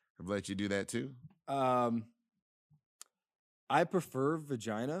have let you do that too? I prefer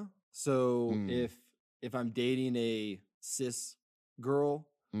vagina. So Mm. if I'm dating a cis girl,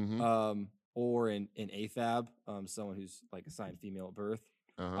 Mm-hmm. or an AFAB, someone who's like assigned female at birth,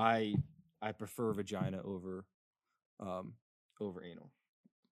 Uh-huh. I prefer vagina over anal.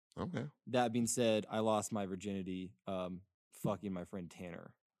 Okay. That being said, I lost my virginity fucking my friend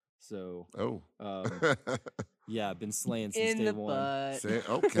Tanner. So Oh. yeah, I've been slaying since In day the one. butt.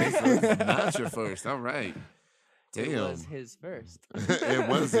 Okay, so it's not your first. All right. Damn. It was his first. It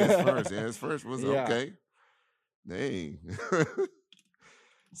was his first. Yeah, his first was Yeah. okay. Dang.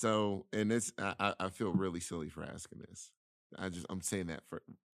 So, and this, I feel really silly for asking this. I'm saying that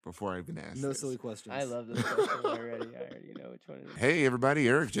before I even ask. No this. silly questions. I love this question already. I already know which one it is. Hey, everybody!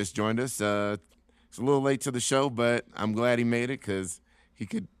 Eric just joined us. It's a little late to the show, but I'm glad he made it because he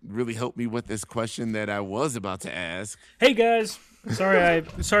could really help me with this question that I was about to ask. Hey guys, sorry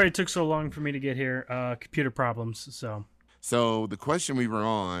it took so long for me to get here. Computer problems. So the question we were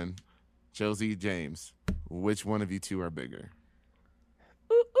on, Josie, James, which one of you two are bigger?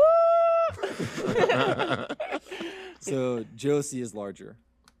 So Josie is larger.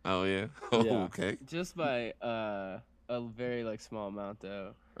 Oh yeah. Oh, Yeah. okay. Just by a very like small amount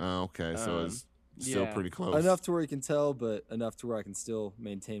though. Oh, okay. So it's still yeah. pretty close. Enough to where you can tell, but enough to where I can still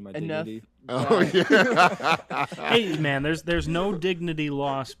maintain my Enough. dignity. Oh that- yeah. Hey man, there's no dignity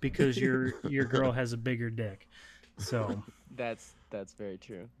lost because your girl has a bigger dick. So That's very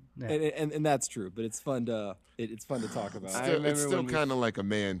true. yeah. And that's true, but it's fun to it's fun to talk about. I It's remember still when we- kind of like a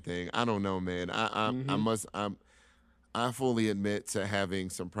man thing. I don't know, man. I fully admit to having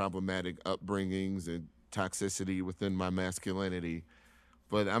some problematic upbringings and toxicity within my masculinity.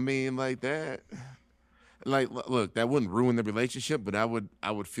 But I mean, like that, like look, that wouldn't ruin the relationship, but I would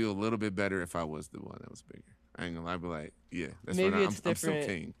feel a little bit better if I was the one that was bigger. I ain't gonna lie, I'd be like, yeah, that's Maybe what it's I'm still different.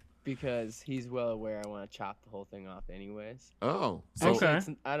 king. Because he's well aware I want to chop the whole thing off anyways. Oh, so Okay.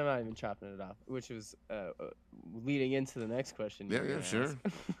 Actually, I'm not even chopping it off, which was leading into the next question. you Yeah, were yeah, gonna sure.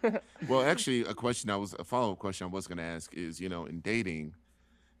 ask. well, actually, a follow-up question I was gonna ask is, in dating,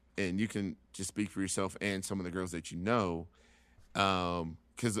 and you can just speak for yourself and some of the girls that you know,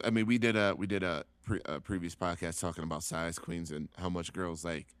 because I mean, we did a previous podcast talking about size queens and how much girls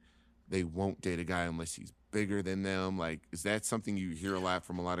like they won't date a guy unless he's bigger than them. Like, is that something you hear a lot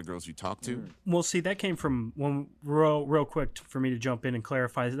from a lot of girls you talk to? Well, see, that came from real quick for me to jump in and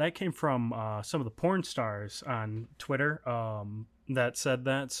clarify. That came from some of the porn stars on Twitter that said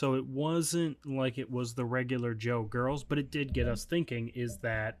that. So it wasn't like it was the regular Joe girls, but it did get us thinking: is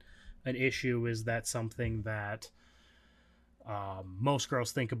that an issue? Is that something that most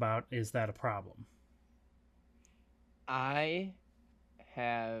girls think about? Is that a problem? I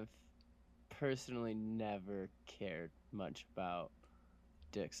have personally never cared much about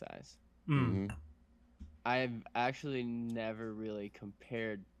dick size. Mm. Mm-hmm. I've actually never really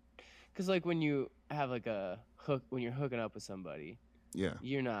compared, because like when you have like when you're hooking up with somebody, Yeah.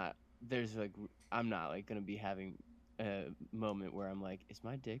 I'm not like gonna be having a moment where I'm like, is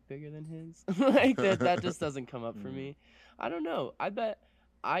my dick bigger than his? Like that just doesn't come up for me. I don't know. I bet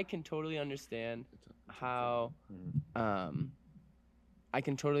I can totally understand how I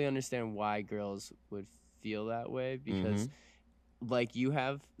can totally understand why girls would feel that way, because like you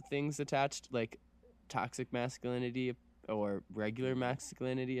have things attached, like toxic masculinity or regular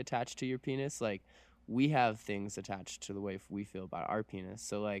masculinity attached to your penis. Like we have things attached to the way we feel about our penis.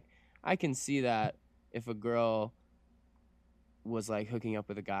 So like I can see that if a girl was like hooking up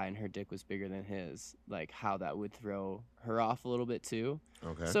with a guy and her dick was bigger than his, like how that would throw her off a little bit too.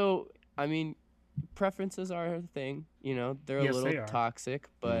 Okay. So I mean, preferences are a thing. You know, they're a Yes, little they are. toxic,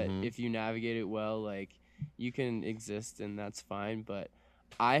 but Mhm. if you navigate it well, like you can exist and that's fine. But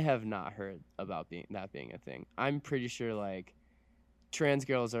I have not heard about being a thing. I'm pretty sure like trans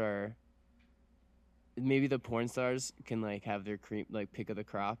girls are maybe the porn stars can like have their cream like pick of the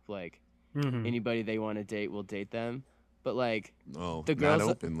crop, like Mm-hmm. anybody they want to date will date them. But like Oh, the not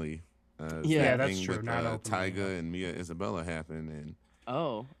girls openly. yeah. Yeah, That that's thing true. with Not openly. Tyga and Mia Isabella happened, and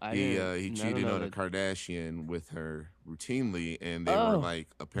Oh, I he didn't. he I don't cheated know on a that. Kardashian with her routinely, and they were Oh, like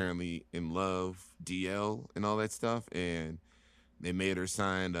apparently in love, DL, and all that stuff, and they made her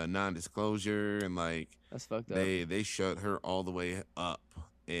sign a non-disclosure, and like that's fucked up. they shut her all the way up,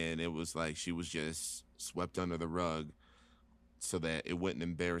 and it was like she was just swept under the rug so that it wouldn't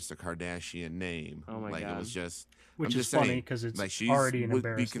embarrass the Kardashian name. Oh my Like it god. was just, I'm Which is just funny saying, because it's like she's already an would be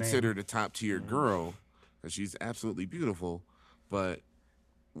embarrassed name. considered a top tier Mhm. girl because she's absolutely beautiful, but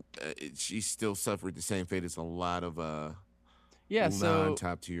she still suffered the same fate as a lot of Yeah. So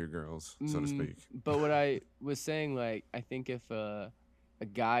non-top tier girls, so to speak. But what I was saying, like, I think if a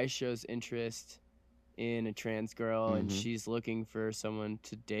guy shows interest in a trans girl and Mhm. she's looking for someone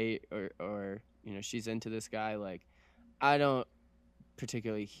to date, or you know she's into this guy, like, I don't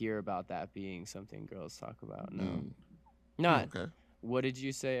particularly hear about that being something girls talk about. No, Mm. not. Okay. What did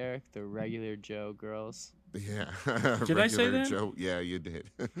you say, Eric? The regular Joe girls? Yeah. Did I say Regular that? Joe. Yeah, you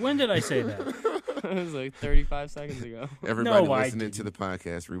did. When did I say that? It was like 35 seconds ago. Everybody No, I listening to the didn't.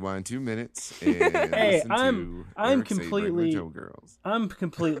 podcast, rewind 2 minutes and Hey, listen to I'm Eric say regular completely Joe girls. I'm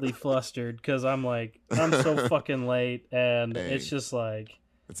completely flustered because I'm like I'm so fucking late, and it's Hey. just like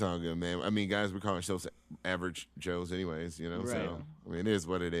It's all good, man. I mean, guys, we call ourselves average Joes, anyways. You know, Right. so I mean, it is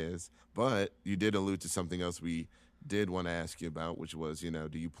what it is. But you did allude to something else we did want to ask you about, which was, you know,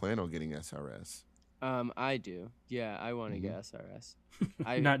 do you plan on getting SRS? I do. Yeah, I want to Mhm. get SRS.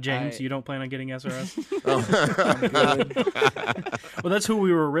 not James. I- You don't plan on getting SRS? Oh. Well, that's who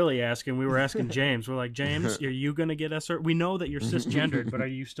we were really asking. We were asking James. We're like, James, are you gonna get SRS? We know that you're cisgendered, but are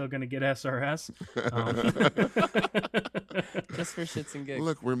you still gonna get SRS? Just for shits and gigs.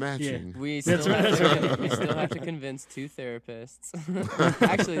 Look, we're matching. We That's still, right, have that's to, right. we still have to convince 2 therapists.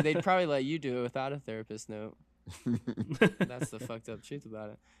 Actually, they'd probably let you do it without a therapist note. That's the fucked up truth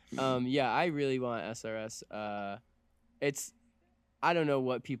about it. Yeah, I really want SRS. It's, I don't know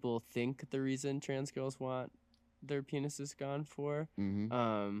what people think the reason trans girls want their penises gone for.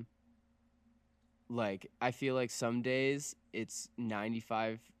 hmm Like, I feel like some days it's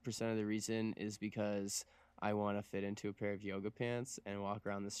 95% of the reason is because I want to fit into a pair of yoga pants and walk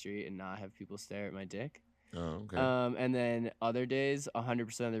around the street and not have people stare at my dick. Oh, okay. And then other days,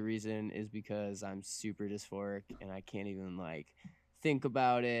 100% of the reason is because I'm super dysphoric and I can't even like think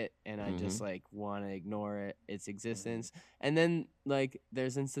about it, and I just like want to ignore its existence. And then like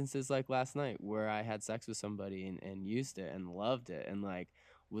there's instances like last night where I had sex with somebody and used it and loved it and like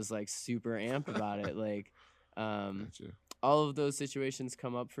was like super amped about it. Like Gotcha. all of those situations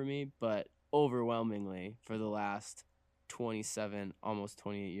come up for me, but overwhelmingly for the last 27, almost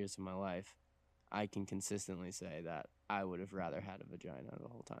 28 years of my life, I can consistently say that I would have rather had a vagina the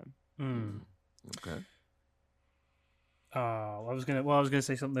whole time. Okay. I was gonna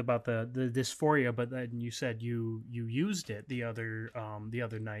say something about the dysphoria, but then you said you used it the other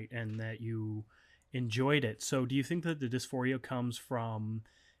night and that you enjoyed it. So do you think that the dysphoria comes from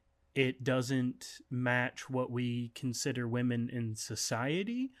it doesn't match what we consider women in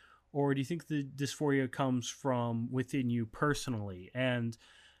society, or do you think the dysphoria comes from within you personally? And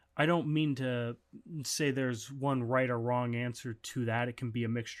I don't mean to say there's one right or wrong answer to that. It can be a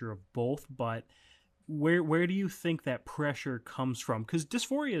mixture of both, but where do you think that pressure comes from? Because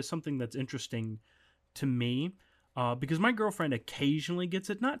dysphoria is something that's interesting to me, because my girlfriend occasionally gets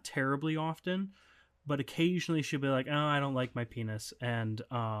it, not terribly often, but occasionally she'll be like, "Oh, I don't like my penis," and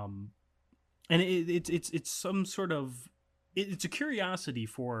it's some sort of it's a curiosity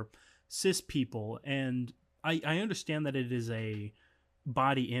for cis people, and I understand that it is a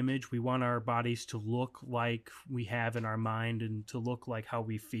body image. We want our bodies to look like we have in our mind and to look like how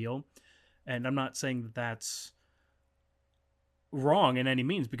we feel. And I'm not saying that that's wrong in any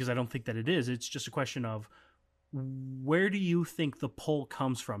means, because I don't think that it is. It's just a question of where do you think the pull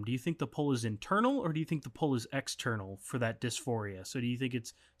comes from? Do you think the pull is internal, or do you think the pull is external for that dysphoria? So do you think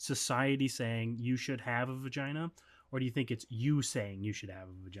it's society saying you should have a vagina, or do you think it's you saying you should have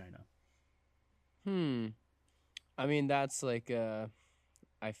a vagina? I mean, that's like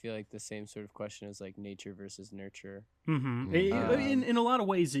I feel like the same sort of question as like nature versus nurture. In a lot of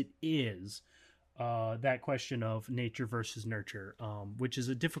ways it is that question of nature versus nurture, which is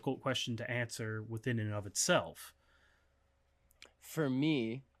a difficult question to answer within and of itself. For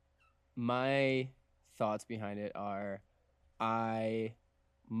me, my thoughts behind it are, I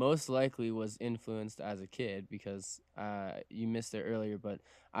most likely was influenced as a kid because you missed it earlier, but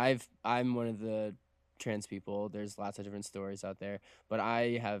I'm one of the trans people. There's lots of different stories out there, but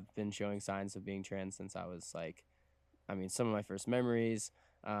I have been showing signs of being trans since I was like, I mean, some of my first memories.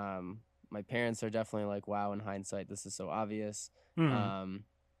 My parents are definitely like, wow, in hindsight, this is so obvious. Um,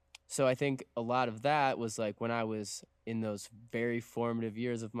 so I think a lot of that was like when I was in those very formative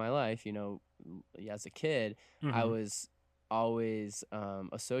years of my life, as a kid, I was always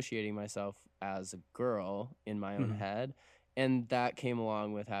associating myself as a girl in my own head. And that came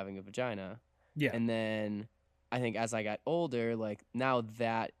along with having a vagina. Yeah. And then I think as I got older, like now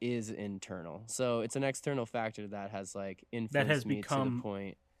that is internal. So it's an external factor that has like influenced me to the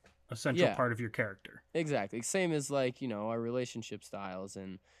point. A central part of your character. Exactly. Same as like, our relationship styles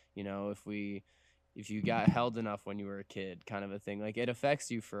and, if you got held enough when you were a kid, kind of a thing. Like it affects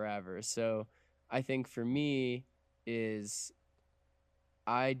you forever. So I think for me is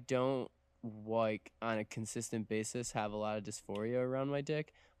I don't like on a consistent basis have a lot of dysphoria around my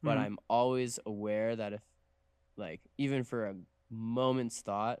dick, but I'm always aware that if like even for a moment's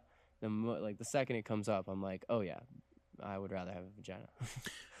thought, the second it comes up, I'm like, oh yeah, I would rather have a vagina.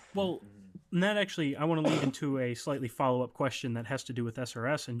 Well, and that actually, I want to lead into a slightly follow-up question that has to do with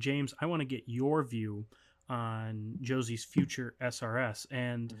SRS. And James, I want to get your view on Josie's future SRS.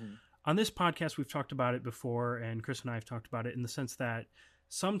 And on this podcast, we've talked about it before, and Chris and I have talked about it in the sense that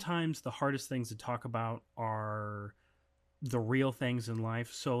sometimes the hardest things to talk about are the real things in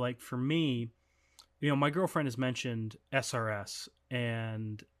life. So, like for me, my girlfriend has mentioned SRS,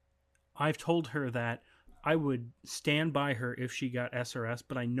 and I've told her that I would stand by her if she got SRS,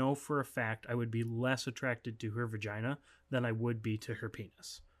 but I know for a fact I would be less attracted to her vagina than I would be to her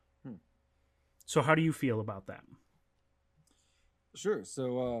penis. So how do you feel about that? Sure.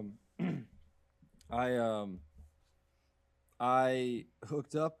 So I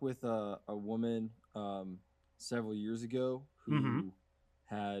hooked up with a woman several years ago who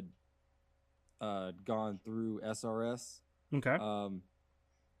had gone through SRS. Okay.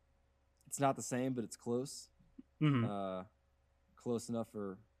 It's not the same, but it's close. Close enough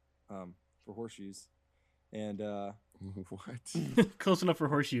for horseshoes, and what? Close enough for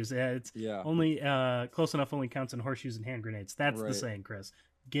horseshoes. Yeah, it's only close enough only counts in horseshoes and hand grenades. That's the saying, Chris.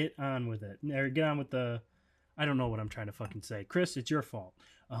 Get on with it. Or get on with the. I don't know what I'm trying to fucking say, Chris. It's your fault.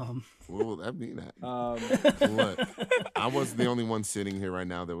 What would that mean? What? I wasn't the only one sitting here right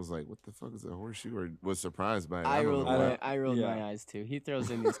now that was like, "What the fuck is a horseshoe?" Or was surprised by it. I rolled my eyes too. He throws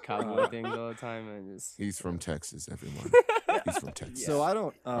in these cowboy things all the time, and he's from Texas, everyone. He's from Texas. So I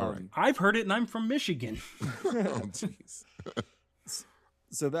don't. I've heard it, and I'm from Michigan. Oh, jeez.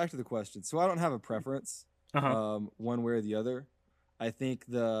 So back to the question. So I don't have a preference, one way or the other. I think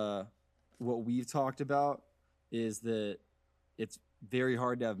what we've talked about is that it's very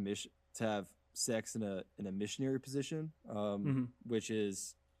hard to have sex in a missionary position, which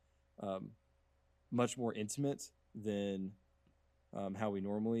is much more intimate than how we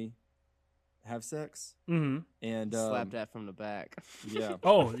normally have sex. And slap that from the back. Yeah.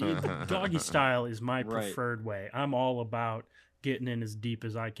 Oh, doggy style is my preferred way. I'm all about getting in as deep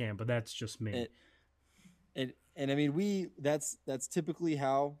as I can, but that's just me. And I mean, that's typically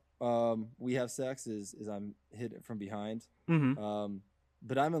how we have sex is I'm hit from behind.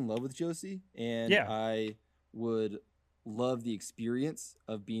 But I'm in love with Josie, and I would love the experience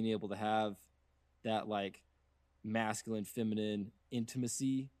of being able to have that like masculine feminine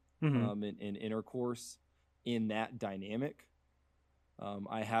intimacy and intercourse in that dynamic.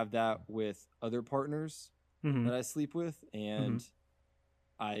 I have that with other partners that I sleep with, and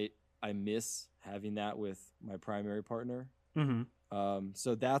I miss having that with my primary partner.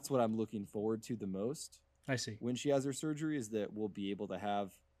 So that's what I'm looking forward to the most. I see. When she has her surgery, is that we'll be able to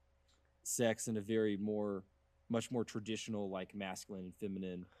have sex in a much more traditional, like masculine and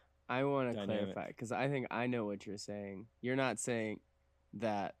feminine. I want to clarify because I think I know what you're saying. You're not saying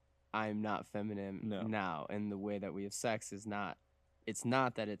that I'm not feminine now, and the way that we have sex is not. It's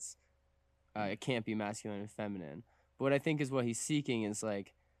not that it can't be masculine and feminine. But what I think is what he's seeking is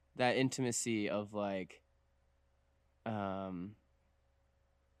like that intimacy of like,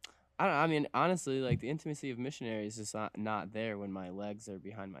 I mean, honestly, like the intimacy of missionaries is not there when my legs are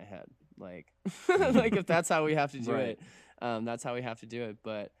behind my head. Like, like if that's how we have to do it, that's how we have to do it.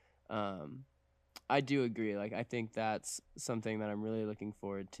 But I do agree. Like, I think that's something that I'm really looking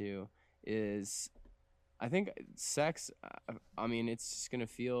forward to. Is I think sex. I mean, it's just gonna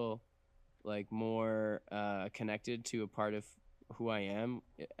feel like more connected to a part of who I am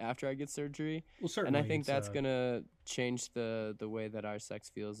after I get surgery. Well, certainly. And I think it's, that's gonna change the way that our sex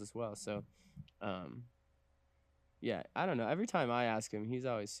feels as well. So, yeah, I don't know. Every time I ask him, he's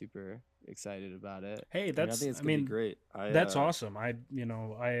always super excited about it. Hey, I that's. think it's I gonna be mean, great. that's awesome. I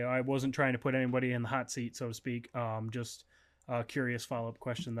wasn't trying to put anybody in the hot seat, so to speak. Just a curious follow-up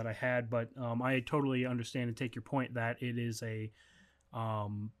question that I had, but I totally understand and take your point that it is a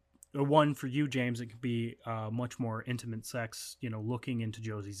one for you, James. It could be much more intimate sex. Looking into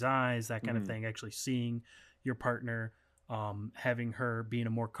Josie's eyes, that kind of thing. Actually seeing your partner, having her be in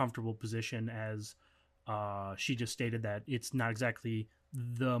a more comfortable position, as she just stated that it's not exactly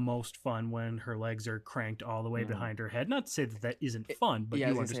the most fun when her legs are cranked all the way behind her head. Not to say that isn't fun, but Yeah,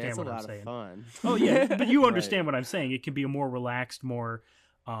 you I was gonna say, understand it's what a I'm lot saying. of fun. Oh yeah, but you Right. understand what I'm saying. It can be a more relaxed, more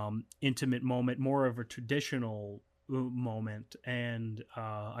intimate moment, more of a traditional moment, and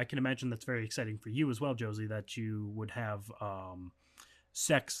I can imagine that's very exciting for you as well, Josie, that you would have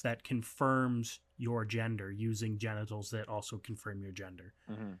sex that confirms your gender using genitals that also confirm your gender.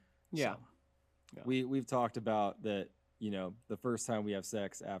 Yeah. So, We've talked about that. The first time we have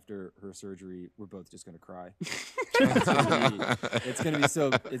sex after her surgery, we're both just gonna cry. It's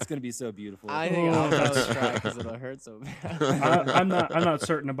gonna be so beautiful. I think I'll probably cry because it'll hurt so bad. I'm not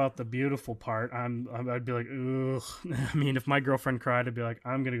certain about the beautiful part. I'd be like, ugh. I mean, if my girlfriend cried, I'd be like,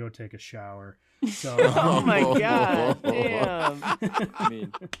 I'm gonna go take a shower. So, Oh my god, damn. I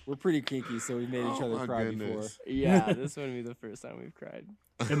mean, we're pretty kinky, so we made each Oh other my cry goodness. Yeah, this wouldn't be the first time we've cried.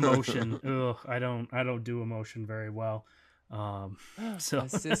 emotion. Ugh, I don't do emotion very well. So A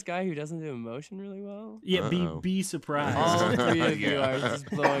cis guy who doesn't do emotion really well. yeah, Uh-oh. be surprised. All three of you Yeah. are just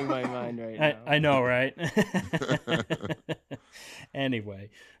blowing my mind right now. I know, right? Anyway,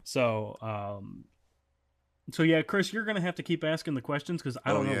 so yeah, Chris, you're gonna have to keep asking the questions because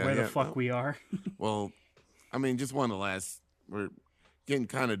I don't know where the fuck we are. Well, I mean, just one of the last. We're getting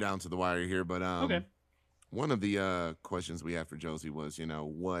kind of down to the wire here, but Okay. one of the questions we had for Josie was,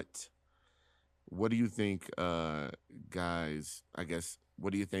 what do you think, guys? I guess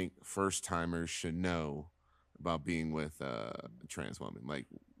what do you think first timers should know about being with a trans woman? Like,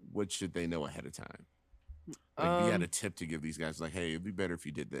 what should they know ahead of time? Like, if you had a tip to give these guys, like, hey, it'd be better if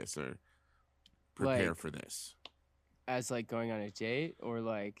you did this or prepare Like- for this. As like going on a date or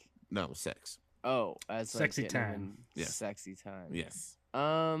like No, sex. as like Sexy getting them time. in Yeah. Sexy time. Yes.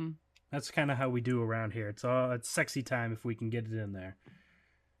 That's kind of how we do around here. It's sexy time if we can get it in there.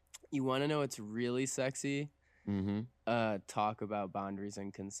 You want to know what's really sexy? Mm-hmm. Talk about boundaries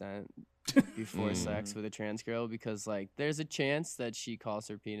and consent before sex with a trans girl, because like there's a chance that she calls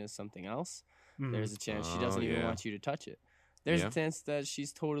her penis something else. Mhm. There's a chance she doesn't even want you to touch it. There's Yeah. a chance that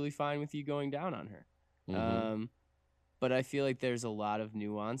she's totally fine with you going down on her. Mhm. But I feel like there's a lot of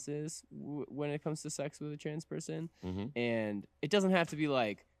nuances when it comes to sex with a trans person. Mhm. And it doesn't have to be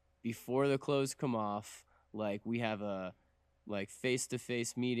like before the clothes come off, like we have a like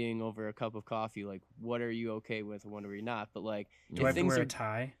face-to-face meeting over a cup of coffee, like what are you okay with and what are you not? But like Do I have to things wear are a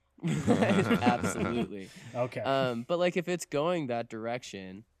tie? absolutely. Okay. But like if it's going that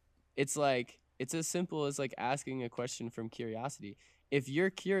direction, it's like it's as simple as like asking a question from curiosity. If you're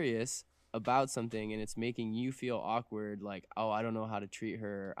curious about something and it's making you feel awkward, like, oh, I don't know how to treat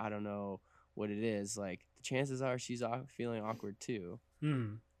her, I don't know what it is, like the chances are she's feeling awkward too.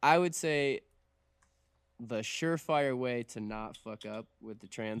 Hmm. I would say the surefire way to not fuck up with the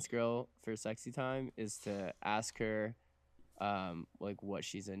trans girl for sexy time is to ask her like what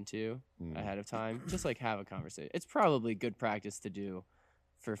she's into ahead of time. Just like have a conversation. It's probably good practice to do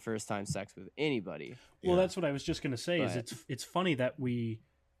for first time sex with anybody. Well, that's what I was just gonna say. Is But- it's funny that we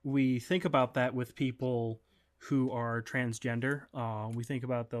think about that with people who are transgender. We think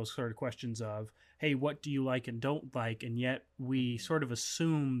about those sort of questions of, hey, what do you like and don't like, and yet we sort of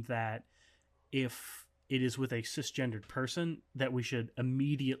assume that if it is with a cisgendered person, that we should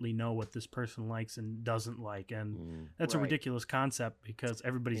immediately know what this person likes and doesn't like, and that's a Right. ridiculous concept because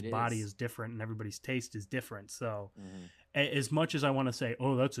everybody's It body is. is different and everybody's taste is different. So, as much as I want to say,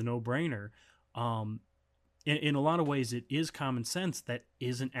 oh, that's a no-brainer, in a lot of ways, it is common sense that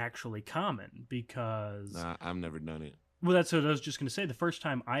isn't actually common because, Nah, I've never done it. well, that's what I was just going to say. The first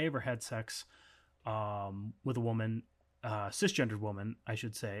time I ever had sex with a woman, cisgendered woman, I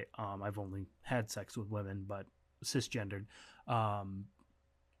should say. I've only had sex with women, but cisgendered. I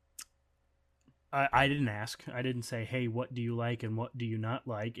didn't ask. I didn't say, hey, what do you like and what do you not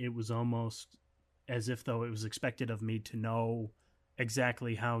like? It was almost as if though it was expected of me to know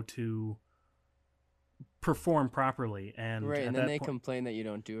exactly how to perform properly. And Right, at and then that they point- complain that you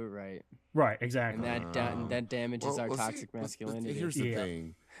don't do it right. Right, exactly. And that damages our toxic masculinity. Here's the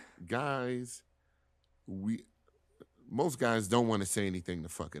thing, guys. most guys don't want to say anything to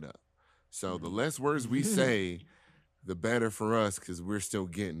fuck it up. So the Mhm. less words we say, the better for us because we're still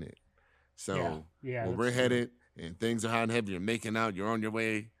getting it. So Yeah, when that's we're true. headed and things are hot and heavy, you're making out, you're on your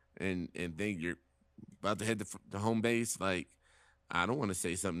way, and then you're about to head to home base. Like, I don't want to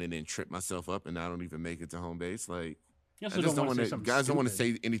say something and then trip myself up, and I don't even make it to home base. Like, You I also just don't don't want want to say to. something Guys don't want to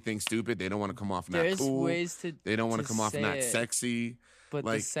stupid. say anything stupid. They don't want to come off not There's cool. ways to They don't want to to come off say not it, sexy. but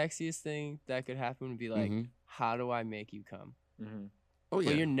like- the sexiest thing that could happen would be like, Mhm. how do I make you come? Mm-hmm. Oh yeah,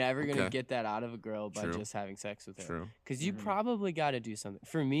 But you're never gonna Okay. get that out of a girl by True. just having sex with her. true. Because you Mhm. probably got to do something.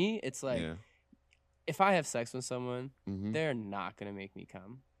 For me, it's like yeah. if I have sex with someone, Mm-hmm. they're not gonna make me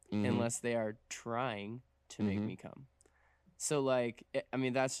come Mhm. unless they are trying to make Mhm. me come. So like, I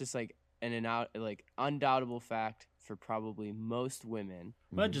mean, that's just like like undoubtable fact for probably most women.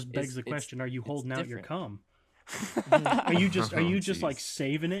 Well, that just begs It's- the it's- question: are you it's holding out your different. cum? Are you just Oh, like jeez.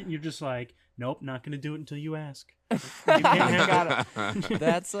 saving it? You're just like, nope, not gonna do it until you ask. You can't have gotta-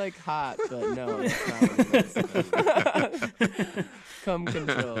 That's like hot, but no, that's not what it is. Cum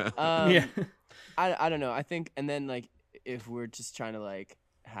control. Yeah. I don't know. I think, and then like if we're just trying to like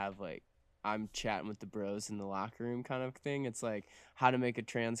have like I'm chatting with the bros in the locker room kind of thing, it's like how to make a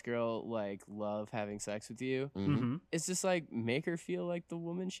trans girl like love having sex with you. Mhm. Mm-hmm. It's just like make her feel like the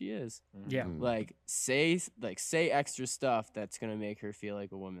woman she is. Yeah. Mhm. Like say extra stuff that's gonna make her feel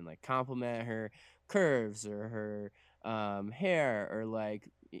like a woman. Like compliment her curves or her hair or like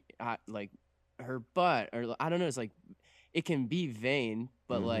her butt or I don't know. It's like it can be vain,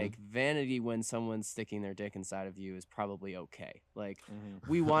 but Mhm. like vanity when someone's sticking their dick inside of you is probably okay. Like Mm-hmm.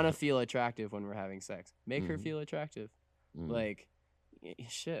 we want to feel attractive when we're having sex. Make her Mhm. feel attractive. Mm. Like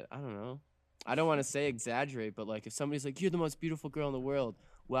shit, I don't know. I don't want to say exaggerate, but like if somebody's like you're the most beautiful girl in the world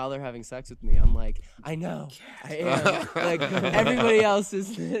while they're having sex with me, I'm like, I know, I am. Like everybody else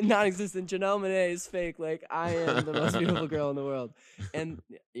is non-existent. Janelle Monáe is fake. Like I am the most beautiful girl in the world. And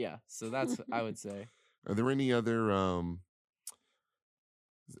yeah, so that's what I would say. Are there any other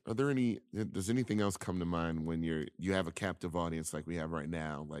does anything else come to mind when you have a captive audience like we have right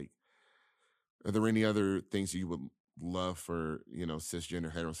now? Like, are there any other things you would love for,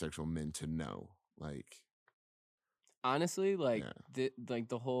 cisgender heterosexual men to know? Like, Honestly, like Yeah.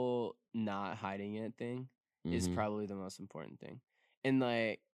 the whole not hiding it thing is Mhm. probably the most important thing. And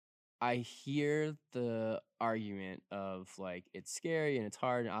like I hear the argument of like it's scary and it's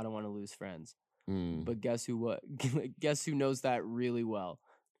hard and I don't want to lose friends. Mm. But guess who guess who knows that really well?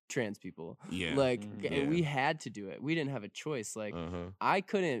 Trans people. Yeah. Like Yeah. we had to do it. We didn't have a choice. Like Uh-huh. I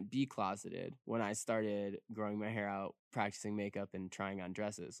couldn't be closeted when I started growing my hair out, practicing makeup and trying on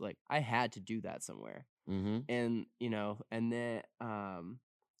dresses. Like I had to do that somewhere. Mm-hmm. And and then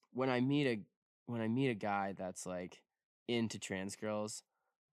when I meet a guy that's like into trans girls,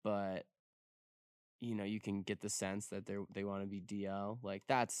 but you can get the sense that they want to be DL, like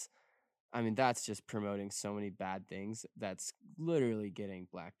that's just promoting so many bad things. That's literally getting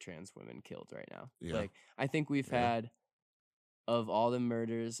black trans women killed right now. Yeah. Like I think we've Yeah. had, of all the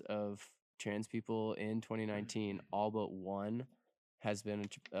murders of trans people in 2019, all but one has been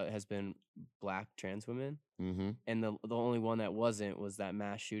black trans women, Mm-hmm. and the only one that wasn't was that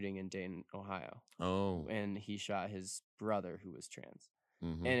mass shooting in Dayton, Ohio, Oh. and he shot his brother who was trans.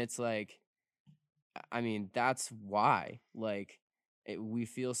 Mm-hmm. And it's like, that's why, like, we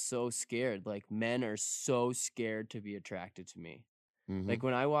feel so scared. Like, men are so scared to be attracted to me. Mm-hmm. Like,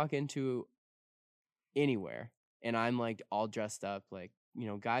 when I walk into anywhere and I'm like all dressed up, like,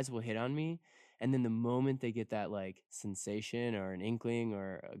 guys will hit on me. And then the moment they get that like sensation or an inkling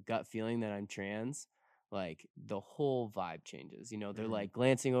or a gut feeling that I'm trans, like the whole vibe changes. They're like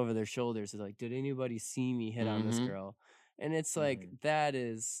glancing over their shoulders. They're like, did anybody see me hit on this Mhm. girl? And it's like, that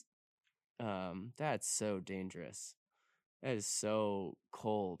is, that's so dangerous. That is so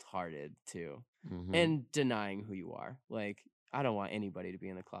cold hearted too. Mhm. And denying who you are. Like, I don't want anybody to be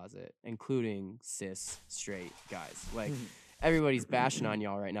in the closet, including cis straight guys. Like, everybody's bashing on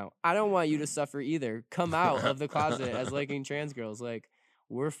y'all right now. I don't want you to suffer either. Come out of the closet as liking trans girls. Like,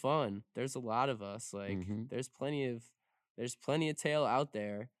 we're fun. There's a lot of us. Like, Mhm. there's plenty of tail out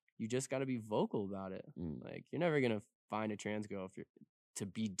there. You just got to be vocal about it. Mm. Like, you're never gonna find a trans girl to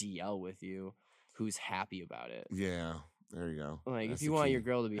be DL with you who's happy about it. Yeah. There you go. Like, That's if you the want key. your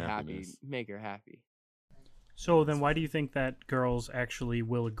girl to be Happiness. happy, make her happy. So then, why do you think that girls actually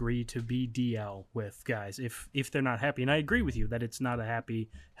will agree to be DL with guys if they're not happy? And I agree with you that it's not a happy,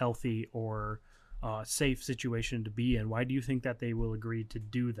 healthy, or safe situation to be in. Why do you think that they will agree to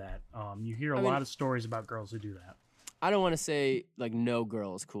do that? You hear a lot of stories about girls who do that. I don't want to say like no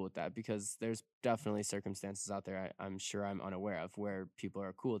girl is cool with that, because there's definitely circumstances out there I'm sure I'm unaware of where people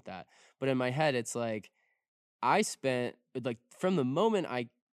are cool with that. But in my head, it's like I spent like from the moment I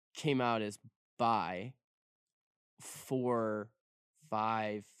came out as bi 4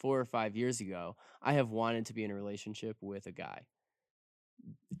 or 5 years ago, I have wanted to be in a relationship with a guy.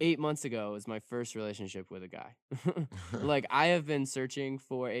 8 months ago was my first relationship with a guy. Like I have been searching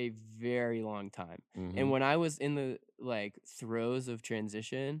for a very long time. And when I was in the like throes of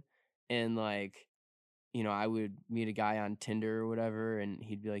transition and like, you know, I would meet a guy on Tinder or whatever and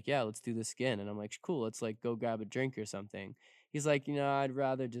he'd be like, yeah, let's do this again. And I'm like, cool, let's like go grab a drink or something. He's like, you know, I'd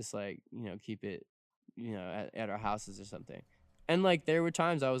rather just like, you know, keep it, you know, at our houses or something. And like there were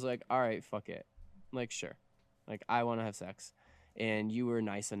times I was like, all right, fuck it. Like, sure. Like I want to have sex. And you were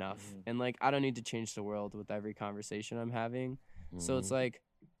nice enough. And like I don't need to change the world with every conversation I'm having. So it's like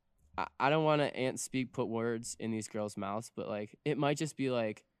I don't want to put words in these girls' mouths, but like it might just be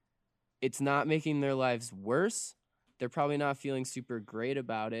like it's not making their lives worse. They're probably not feeling super great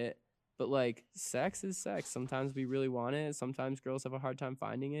about it, but like sex is sex. Sometimes we really want it. Sometimes girls have a hard time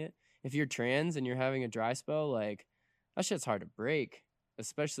finding it. If you're trans and you're having a dry spell, like that shit's hard to break,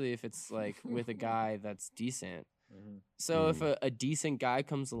 especially if it's like with a guy that's decent. So if a decent guy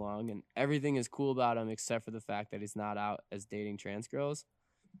comes along and everything is cool about him except for the fact that he's not out as dating trans girls,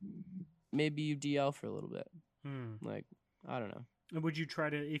 maybe you DL for a little bit. Like, I don't know. And would you try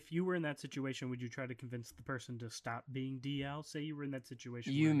to, if you were in that situation, would you try to convince the person to stop being DL? Say you were in that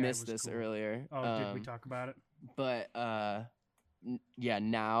situation. You missed this earlier. Oh, did we talk about it? But yeah,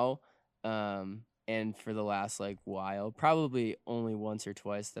 now and for the last like while, probably only once or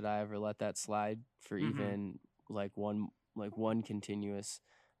twice that I ever let that slide for even like one continuous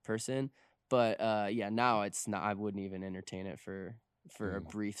person. But yeah, now it's not. I wouldn't even entertain it for a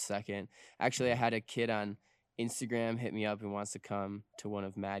brief second. Actually, I had a kid on Instagram hit me up and wants to come to one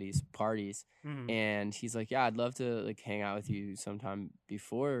of Maddie's parties, and he's like, "Yeah, I'd love to like hang out with you sometime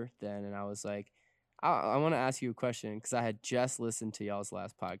before then." And I was like, I want to ask you a question because I had just listened to y'all's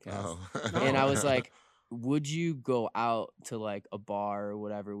last podcast, and I was like, would you go out to like a bar or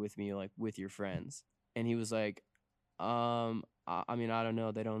whatever with me, like with your friends? And he was like, I mean, I don't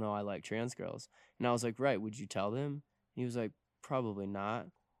know. They don't know I like trans girls. And I was like, right. Would you tell them? And he was like, probably not.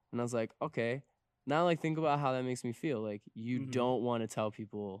 And I was like, okay. Now, like, think about how that makes me feel. Like, you don't want to tell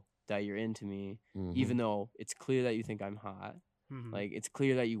people that you're into me, even though it's clear that you think I'm hot. Like, it's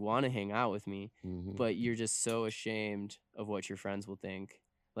clear that you want to hang out with me, but you're just so ashamed of what your friends will think.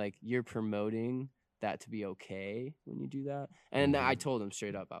 Like, you're promoting that to be okay when you do that. And I told him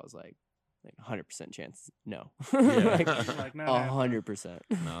straight up, I was like 100% chance, no. Like 100%.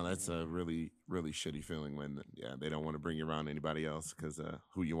 No, that's a really, really shitty feeling when, they don't want to bring you around anybody else because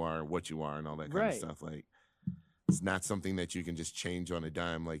who you are, what you are, and all that kind of stuff. Like, it's not something that you can just change on a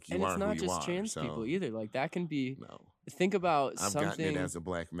dime. Like, you are who you are. And it's not just trans people either. Like, that can be. No. Think about something. I've gotten it as a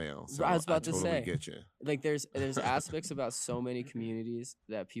black male. So I was about to totally say. Get you. Like, there's aspects about so many communities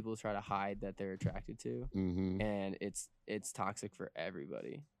that people try to hide that they're attracted to, and it's toxic for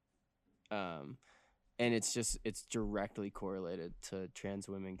everybody. And it's directly correlated to trans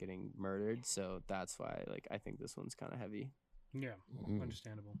women getting murdered. So that's why, like, I think this one's kind of heavy. Yeah,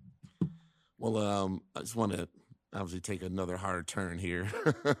 understandable. Well, I just want to obviously take another hard turn here.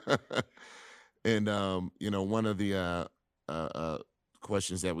 And, one of the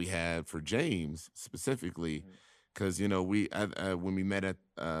questions that we had for James specifically, because, when we met at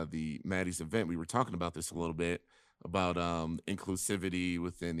the Maddie's event, we were talking about this a little bit, about inclusivity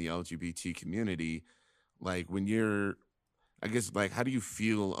within the LGBT community. Like when you're, I guess, like, how do you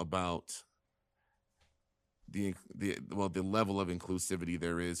feel about the level of inclusivity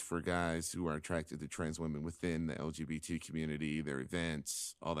there is for guys who are attracted to trans women within the LGBT community, their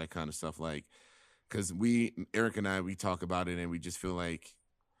events, all that kind of stuff? Like, because Eric and I, we talk about it and we just feel like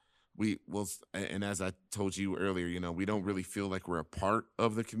and as I told you earlier, we don't really feel like we're a part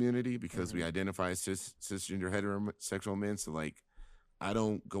of the community because we identify as cisgender heterosexual men. So like, I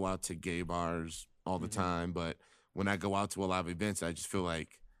don't go out to gay bars all the time, but when I go out to a lot of events, I just feel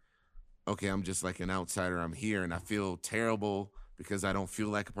like, okay, I'm just like an outsider. I'm here and I feel terrible because I don't feel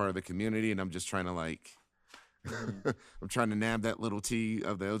like a part of the community. And I'm just trying to like, I'm trying to nab that little T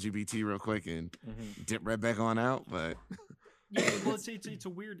of the LGBT real quick and dip right back on out. But yeah, well, it's a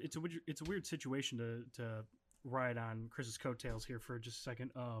weird situation to ride on Chris's coattails here for just a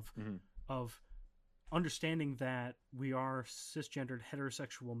second of understanding that we are cisgendered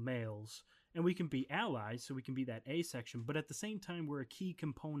heterosexual males and we can be allies, so we can be that A section, but at the same time we're a key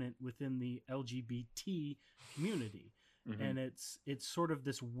component within the LGBT community. And it's sort of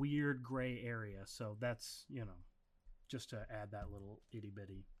this weird gray area. So that's, just to add that little itty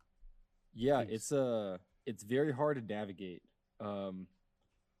bitty. Yeah, piece. It's very hard to navigate.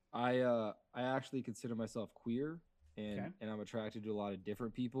 I actually consider myself queer, and Okay. and I'm attracted to a lot of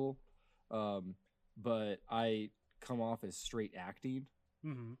different people, but I come off as straight acting,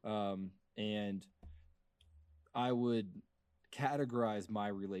 Mm-hmm. and I would categorize my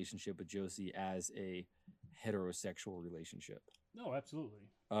relationship with Josie as a heterosexual relationship. No, absolutely.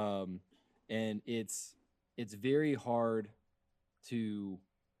 um, and it's very hard to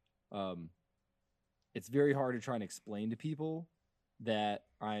um, it's very hard to try and explain to people that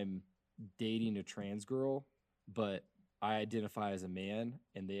I'm dating a trans girl, but I identify as a man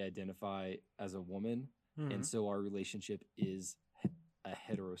and they identify as a woman, Mhm. and so our relationship is a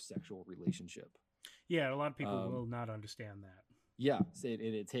heterosexual relationship. Yeah, a lot of people Um, will not understand that. Yeah, so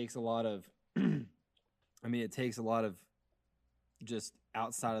it takes a lot of, I mean, it takes a lot of just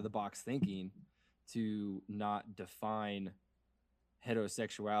outside of the box thinking to not define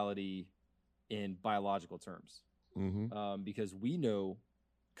heterosexuality in biological terms, Mm-hmm. because we know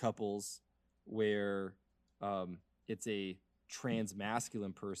couples where it's a trans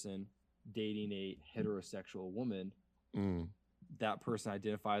masculine person dating a heterosexual woman. Mm. That person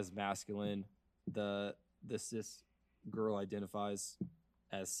identifies masculine. The cis girl identifies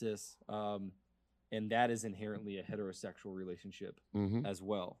as cis, and that is inherently a heterosexual relationship Mm-hmm. as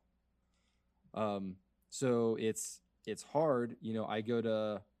well. So it's hard. You know,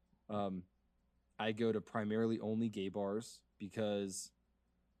 um, I go to primarily only gay bars because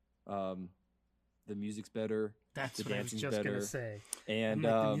um, the music's better, That's the what I was dancing's just better, gonna say. and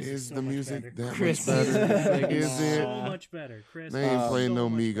I'm like, the music's Is so the much music better. that Chris much is better? like, Is nah. it? So much better, Chris. They ain't playing so no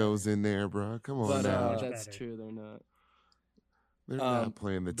much Migos better. in there, bro. Come on But, now. That's better. true. They're not. They're not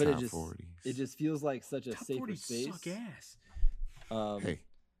playing the but top 40s. it just feels like such a Top safer 40 space. suck ass. Hey,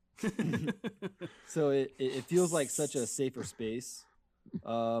 So it feels like such a safer space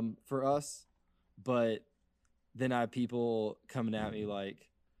for us, but then I have people coming at me like,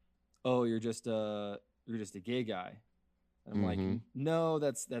 "Oh, you're just a gay guy." And I'm like, Mhm. "No,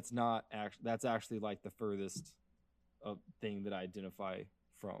 that's not actually that's actually like the furthest thing that I identify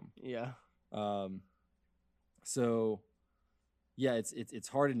from." Yeah. So yeah, it's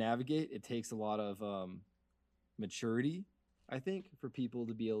hard to navigate. It takes a lot of maturity, I think, for people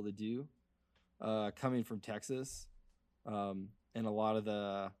to be able to do. Coming from Texas, and a lot of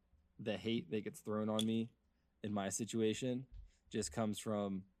the hate that gets thrown on me in my situation just comes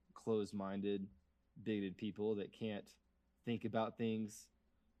from closed-minded, bigoted people that can't think about things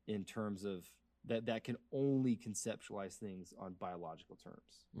in terms of that can only conceptualize things on biological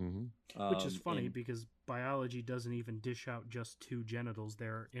terms. Mm-hmm. Which is funny and- because biology doesn't even dish out just two genitals.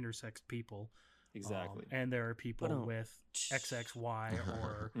 There are intersex people. Exactly. And there are people But, with XXY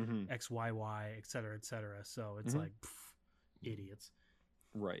or Mhm. XYY, et cetera, et cetera. So it's Mhm. like, idiots.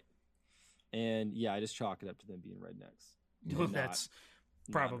 Right. And yeah, I just chalk it up to them being rednecks. and Well, not- that's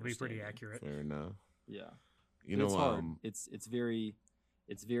not probably pretty understanding. accurate. Fair enough. Yeah. You But know, it's hard.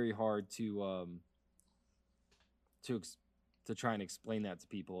 It's very hard to try and explain that to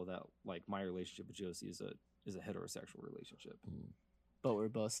people that like my relationship with Josie is a heterosexual relationship. But we're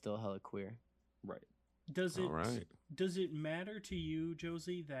both still hella queer. Right. Does it all right. does it matter to you,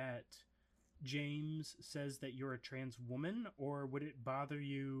 Josie, that James says that you're a trans woman, or would it bother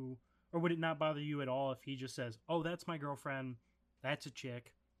you, or would it not bother you at all if he just says, "Oh, that's my girlfriend, that's a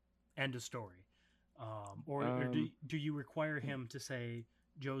chick," end of story? Or do you require him to say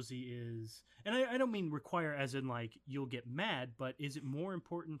Josie is? And I don't mean require as in like you'll get mad, but is it more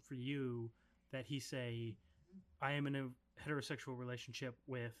important for you that he say, "I am in a heterosexual relationship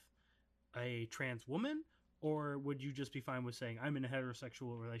with a trans woman," or would you just be fine with saying I'm in a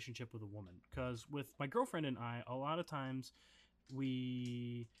heterosexual relationship with a woman? Because with my girlfriend and I, a lot of times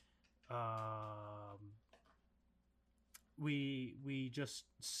we we just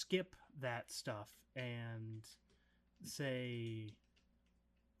skip that stuff and say,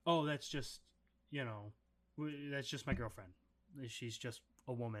 "Oh, that's just that's just my girlfriend. She's just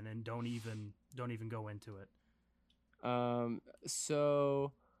a woman," and don't even go into it.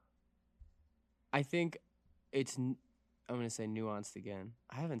 So I think I'm gonna say nuanced again.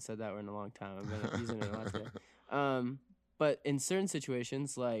 I haven't said that word in a long time. I've been using it a lot today. But in certain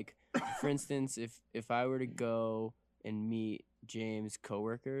situations, like for instance, if I were to go and meet James'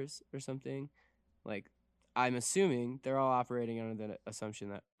 coworkers or something, like I'm assuming they're all operating under the assumption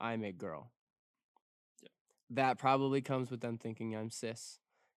that I'm a girl. Yeah. That probably comes with them thinking I'm cis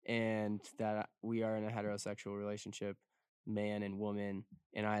and that we are in a heterosexual relationship, man and woman,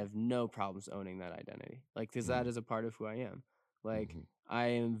 and I have no problems owning that identity. Like, because that is a part of who I am. Like, I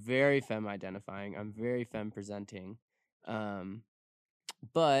am very femme identifying. I'm very femme presenting.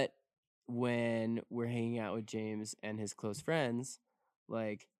 But when we're hanging out with James and his close friends,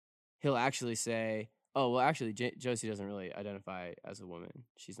 like, he'll actually say, "Oh, well, actually, Josie doesn't really identify as a woman.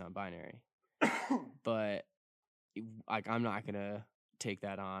 She's non-binary." But like, I'm not gonna take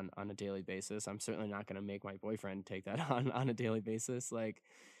that on a daily basis. I'm certainly not gonna make my boyfriend take that on a daily basis. Like,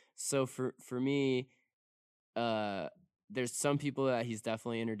 so for me, there's some people that he's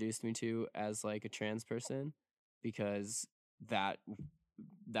definitely introduced me to as like a trans person, because that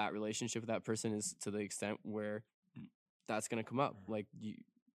relationship with that person is to the extent where that's gonna come up. Like,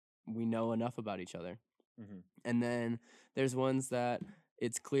 we know enough about each other. And then there's ones that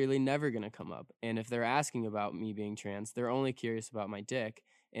it's clearly never going to come up. And if they're asking about me being trans, they're only curious about my dick,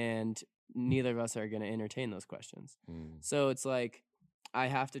 and neither of us are going to entertain those questions. So it's like, I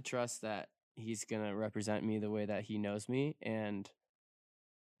have to trust that he's going to represent me the way that he knows me. And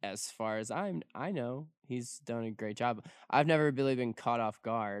as far as I know, he's done a great job. I've never really been caught off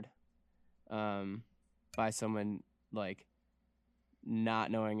guard by someone like not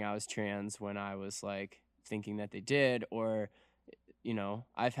knowing I was trans when I was like thinking that they did, or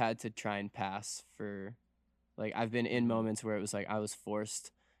I've had to try and pass for, like, I've been in moments where it was like I was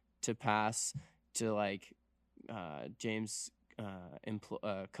forced to pass to like James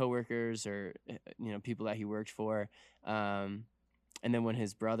coworkers, or people that he worked for, and then when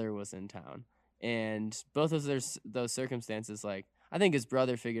his brother was in town, and both of those circumstances, like, I think his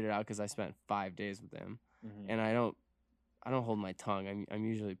brother figured it out because I spent 5 days with him, and I don't hold my tongue. I'm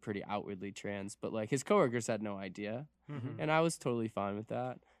usually pretty outwardly trans, but like his coworkers had no idea, and I was totally fine with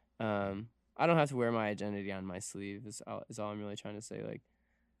that. I don't have to wear my identity on my sleeve. Is all I'm really trying to say. Like,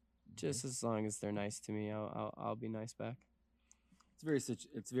 just as long as they're nice to me, I'll be nice back.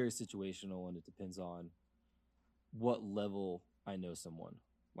 It's very situational, and it depends on what level I know someone.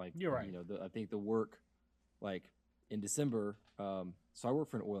 Like, you're right. I think the work, like in December, so I work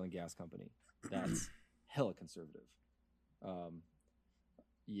for an oil and gas company that's hella conservative.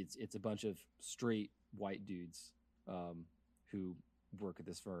 It's a bunch of straight white dudes who work at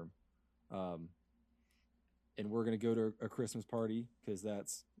this firm, and we're gonna go to a Christmas party because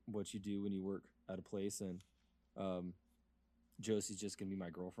that's what you do when you work at a place. And Josie's just gonna be my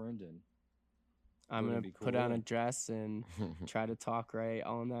girlfriend, and I'm gonna put on a dress and try to talk right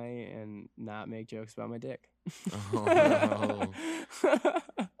all night and not make jokes about my dick. Oh, no.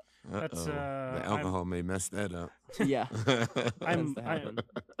 The alcohol may mess that up. Yeah.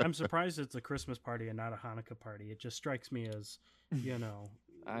 I'm surprised it's a Christmas party and not a Hanukkah party. It just strikes me as, I know,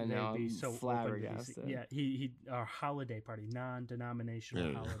 they'd be I'm so flabbergasted. open to yeah, he our holiday party,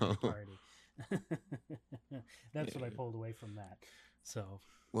 non-denominational holiday party. That's what I pulled away from that. So,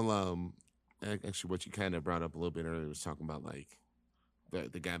 well, actually, what you kind of brought up a little bit earlier was talking about like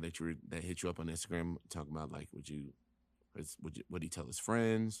the guy that hit you up on Instagram, talking about like would he tell his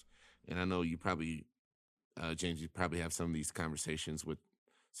friends? And I know you probably, James, you probably have some of these conversations with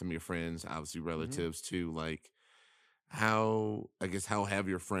some of your friends, obviously relatives too. Like, how have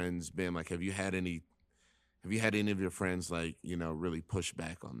your friends been? Like, have you had any of your friends like really push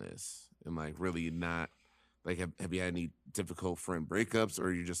back on this and like really not? Like, have you had any difficult friend breakups,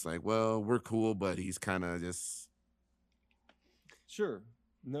 or you're just like, well, we're cool, but he's kind of just... Sure.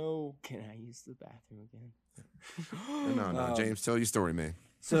 No. Can I use the bathroom again? No, James, tell your story, man.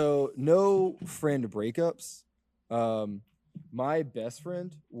 So, no friend breakups. My best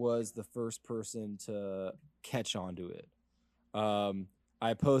friend was the first person to catch on to it.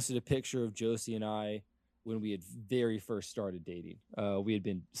 I posted a picture of Josie and I when we had very first started dating. We had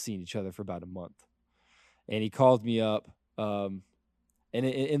been seeing each other for about a month. And he called me up. And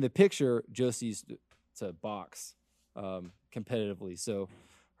in the picture, Josie's to box competitively. So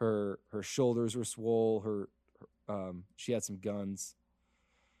her shoulders were swole. She had some guns.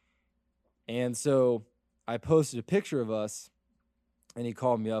 And so I posted a picture of us, and he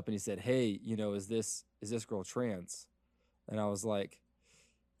called me up and he said, "Hey, is this girl trans?" And I was like,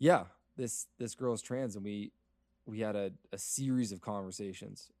 "Yeah, this girl's trans." And we had a series of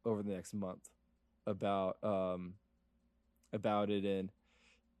conversations over the next month about it. And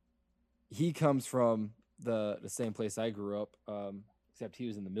he comes from the same place I grew up, except he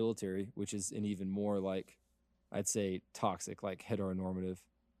was in the military, which is an even more, like, I'd say toxic, like heteronormative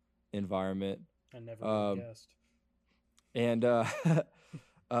environment. I never would have guessed. And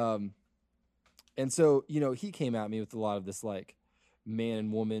and so he came at me with a lot of this, like, man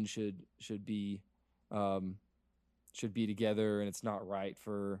and woman should be together, and it's not right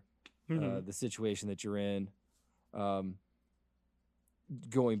for the situation that you're in.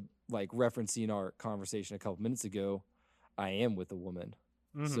 Going, like, referencing our conversation a couple minutes ago, I am with a woman.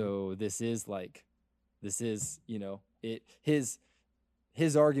 So this is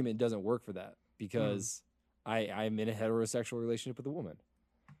his argument doesn't work for that, because I'm in a heterosexual relationship with a woman.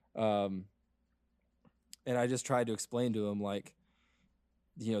 And I just tried to explain to him, like,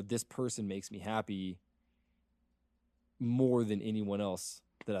 this person makes me happy more than anyone else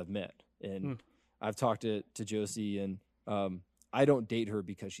that I've met. And I've talked to Josie, and I don't date her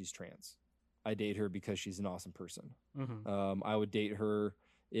because she's trans. I date her because she's an awesome person. I would date her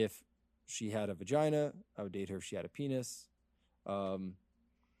if she had a vagina. I would date her if she had a penis. The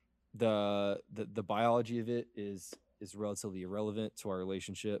biology of it is relatively irrelevant to our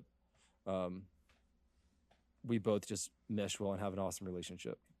relationship. We both just mesh well and have an awesome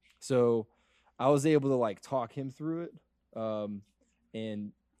relationship. So I was able to like talk him through it.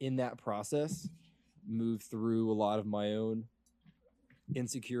 And in that process, move through a lot of my own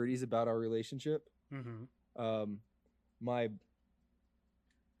insecurities about our relationship.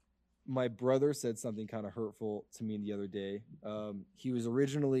 My brother said something kind of hurtful to me the other day. He was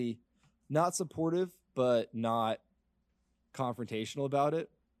originally not supportive, but not confrontational about it.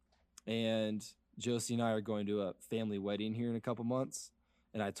 And Josie and I are going to a family wedding here in a couple months.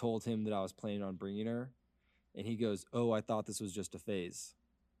 And I told him that I was planning on bringing her. And he goes, "Oh, I thought this was just a phase."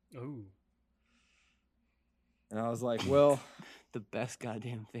 Oh. And I was like, well, The best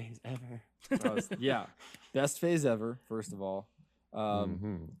goddamn phase ever. yeah, best phase ever, first of all.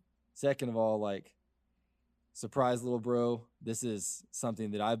 Second of all, like, surprise, little bro, this is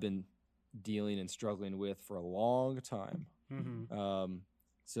something that I've been dealing and struggling with for a long time.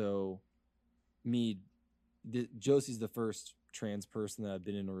 So Josie's the first trans person that I've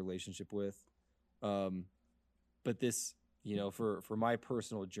been in a relationship with. But this, for my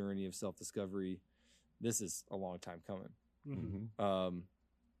personal journey of self-discovery, this is a long time coming.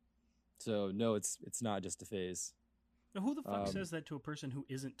 So no, it's not just a phase. Now, who the fuck says that to a person who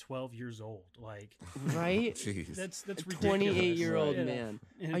isn't 12 years old? Like, right? Jeez. That's A ridiculous. 28-year-old Yeah. man.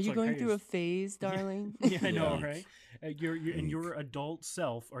 And Are it's you like, going hey, through a phase, darling? Yeah, I know, Yeah. right? You're in your adult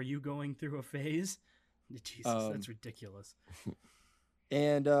self. Are you going through a phase? Jesus, that's ridiculous.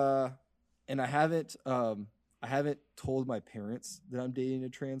 And I haven't told my parents that I'm dating a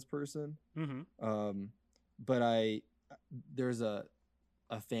trans person. But there's a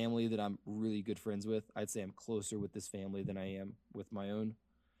family that I'm really good friends with. I'd say I'm closer with this family than I am with my own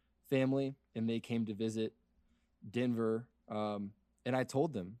family. And they came to visit Denver. And I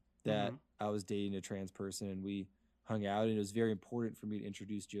told them that I was dating a trans person, and we hung out, and it was very important for me to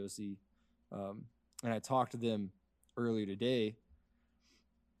introduce Josie. And I talked to them earlier today,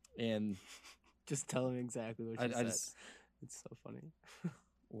 and Just tell him exactly what she said. It's so funny.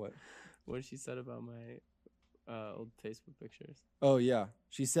 What she said about my old Facebook pictures. Oh yeah,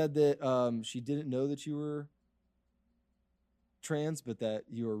 she said that she didn't know that you were trans, but that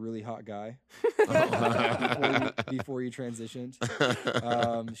you were a really hot guy before you transitioned.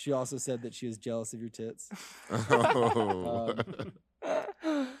 She also said that she was jealous of your tits.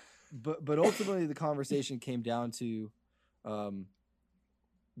 But ultimately, the conversation came down to,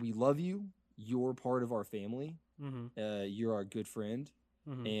 we love you. You're part of our family. You're our good friend,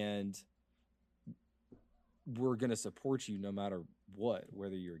 and we're gonna support you no matter what,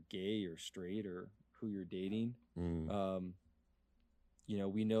 whether you're gay or straight or who you're dating.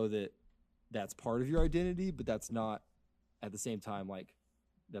 We know that that's part of your identity, but that's not, at the same time, like,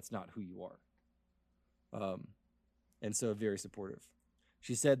 that's not who you are. And so very supportive.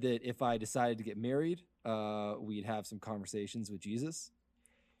 She said that if I decided to get married, we'd have some conversations with Jesus.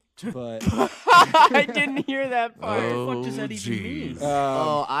 But I didn't hear that part. What the fuck does that even mean?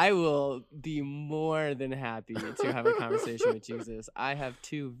 I will be more than happy to have a conversation with Jesus. I have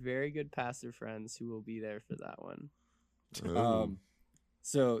two very good pastor friends who will be there for that one.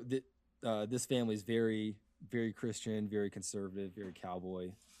 So this family is very, very Christian, very conservative, very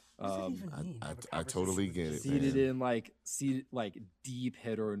cowboy. What does that even mean? Have a I totally conversation get with it, Jesus? Seated in deep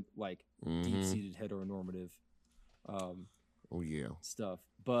deep-seated heteronormative Oh yeah. stuff.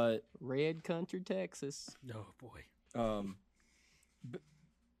 But Red Country, Texas. Oh boy.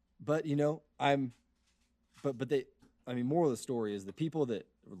 But moral of the story is the people that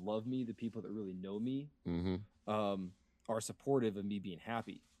love me, the people that really know me, are supportive of me being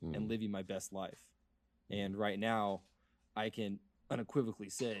happy and living my best life. And right now, I can unequivocally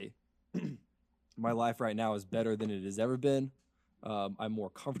say my life right now is better than it has ever been. I'm more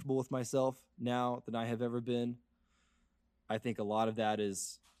comfortable with myself now than I have ever been. I think a lot of that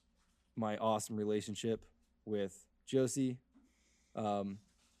is my awesome relationship with Josie. But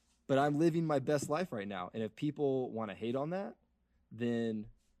I'm living my best life right now. And if people want to hate on that, then,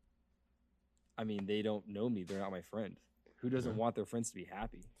 they don't know me. They're not my friend. Who doesn't want their friends to be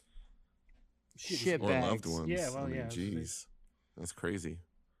happy? Shit Or bags. loved ones. Yeah, well, yeah. Jeez. That's crazy.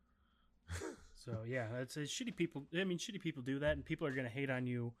 So yeah, it's shitty people. I mean, shitty people do that, and people are gonna hate on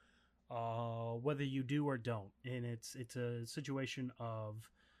you, whether you do or don't. And it's a situation of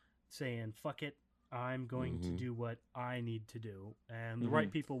saying "fuck it," I'm going to Mhm. do what I need to do, and the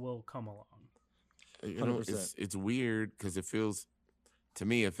right people will come along. You know, 100%. it's weird because to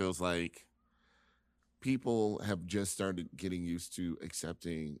me, it feels like people have just started getting used to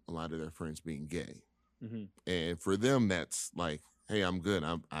accepting a lot of their friends being gay. Mm-hmm. And for them, that's like, hey, I'm good.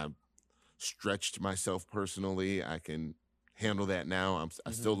 I've stretched myself personally. I can handle that now.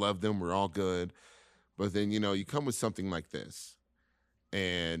 I still love them. We're all good. But then, you come with something like this.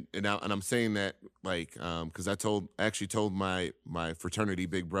 And I'm saying that like, because I actually told my fraternity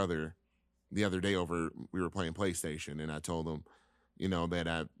big brother the other day we were playing PlayStation, and I told him, that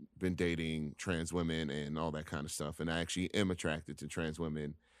I've been dating trans women and all that kind of stuff. And I actually am attracted to trans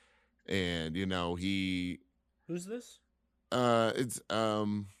women. And, he, Who's this? it's,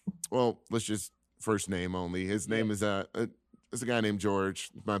 well, let's just first name only. His name is, it's a guy named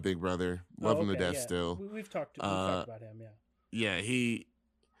George, my big brother. Love him to death still. We've talked about him. Yeah. Yeah,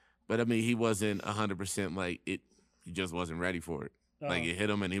 but I mean, he wasn't 100% like it. He just wasn't ready for it. Like it hit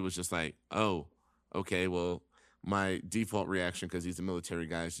him, and he was just like, "Oh, okay. Well, my default reaction, because he's a military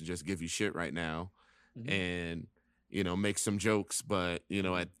guy, is to just give you shit right now, and make some jokes. But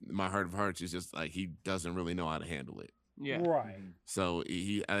at my heart of hearts, is just like he doesn't really know how to handle it. Yeah. Right. So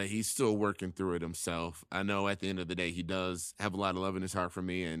he's still working through it himself. I know at the end of the day, he does have a lot of love in his heart for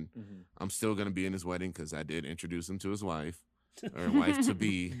me, and I'm still gonna be in his wedding because I did introduce him to his wife. Or wife to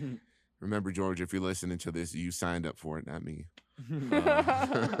be. Remember, George, if you're listening to this, you signed up for it, not me.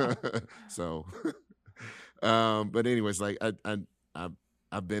 So, but anyways, like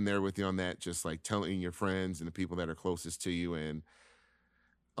I've been there with you on that, just like telling your friends and the people that are closest to you. And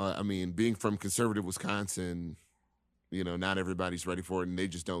I mean, being from conservative Wisconsin, not everybody's ready for it, and they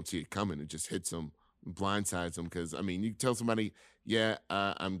just don't see it coming. It just hits them, blindsides them. Because I mean, you tell somebody, yeah,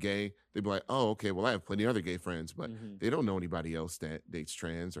 I'm gay, they'd be like, oh, okay, well, I have plenty of other gay friends, but they don't know anybody else that dates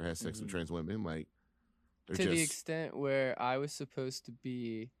trans or has sex with trans women. Like, to the extent where I was supposed to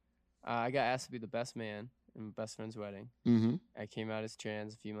be, I got asked to be the best man in my best friend's wedding. I came out as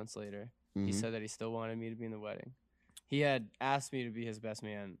trans a few months later. He said that he still wanted me to be in the wedding. He had asked me to be his best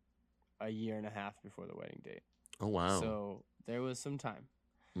man a year and a half before the wedding date. Oh, wow. So there was some time.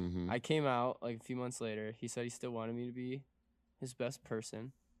 I came out like a few months later. He said he still wanted me to be his best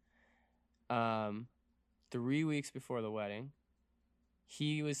person. 3 weeks before the wedding,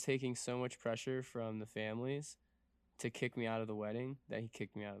 he was taking so much pressure from the families to kick me out of the wedding that he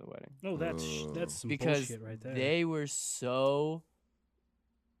kicked me out of the wedding. Oh, that's some because bullshit right there. they were so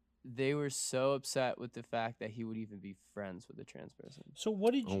upset with the fact that he would even be friends with a trans person. So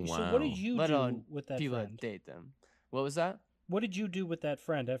what did you? Oh, So what did wow. you Let do alone with that people friend? that date them. What was that? What did you do with that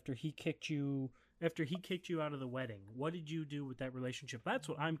friend after he kicked you? After he kicked you out of the wedding, what did you do with that relationship? That's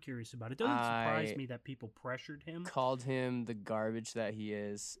what I'm curious about. It doesn't surprise me that people pressured him. Called him the garbage that he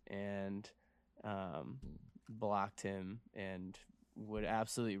is, and blocked him, and would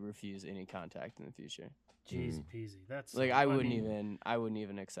absolutely refuse any contact in the future. Jeezy peasy. That's like I wouldn't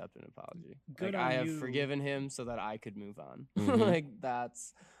even accept an apology. Good like on I have you. forgiven him so that I could move on. Like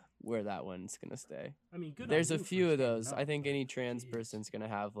that's where that one's gonna stay. I mean, good. There's on a you for few of standing those. up, I think but any trans jeez. person's gonna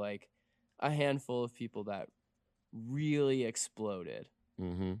have like a handful of people that really exploded,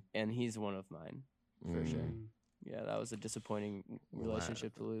 and he's one of mine for sure. Yeah, that was a disappointing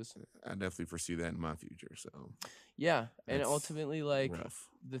relationship to lose. I definitely foresee that in my future. So Yeah, and That's ultimately, like rough.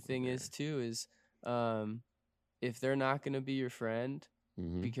 the thing is too is, if they're not gonna be your friend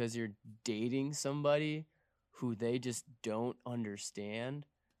because you're dating somebody who they just don't understand,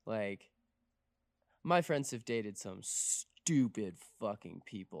 like my friends have dated some stupid fucking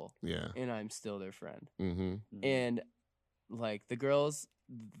people, and I'm still their friend. And like the girl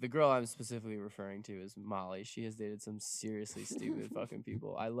I'm specifically referring to is Molly. She has dated some seriously stupid fucking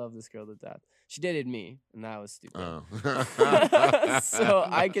people. I love this girl to death. She dated me, and that was stupid. Oh. So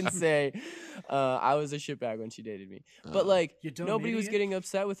I can say I was a shitbag when she dated me. But like You dumb nobody was idiot. getting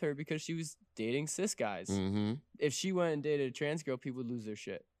upset with her because she was dating cis guys. If she went and dated a trans girl, people would lose their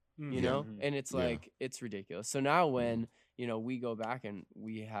shit. You know? And it's like it's ridiculous. So now when we go back and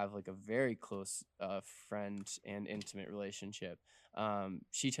we have like a very close friend and intimate relationship.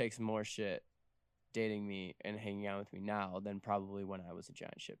 She takes more shit dating me and hanging out with me now than probably when I was a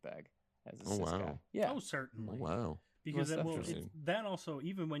giant shitbag as a cis guy. wow. Yeah. Oh, certainly. Wow. Because Most that, definitely. that also,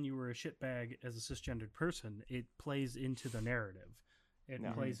 even when you were a shitbag as a cisgendered person, it plays into the narrative. It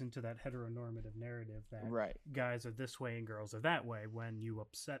plays into that heteronormative narrative that Right. guys are this way and girls are that way. When you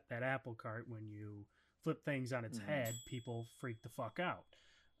upset that apple cart, when you flip things on its head, people freak the fuck out.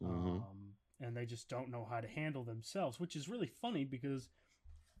 and they just don't know how to handle themselves, which is really funny because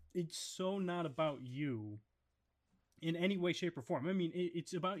it's so not about you in any way, shape, or form. I mean,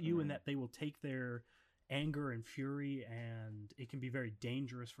 it's about you in that they will take their anger and fury, and it can be very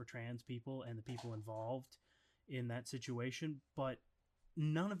dangerous for trans people and the people involved in that situation, but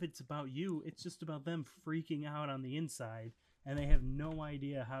none of it's about you. It's just about them freaking out on the inside, and they have no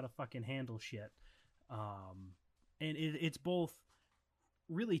idea how to fucking handle shit. And it's both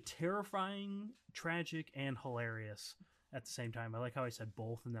really terrifying, tragic, and hilarious at the same time. I like how I said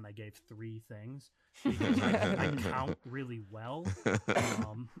both, and then I gave 3 things because I count really well.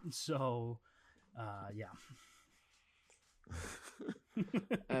 Yeah.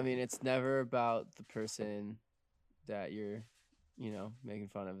 I mean, it's never about the person that you're, making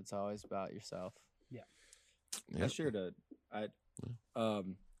fun of. It's always about yourself. Yeah. I shared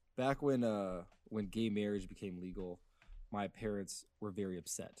back when gay marriage became legal, my parents were very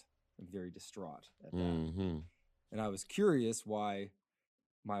upset and very distraught at that. Mm-hmm. And I was curious why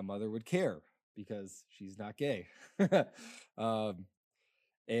my mother would care, because she's not gay.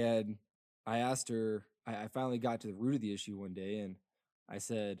 And I asked her, I finally got to the root of the issue one day, and I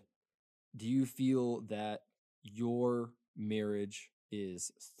said, do you feel that your marriage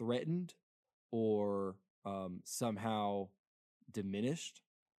is threatened or somehow diminished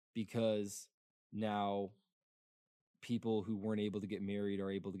because now people who weren't able to get married are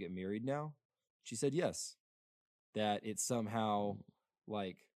able to get married now? She said yes, that it somehow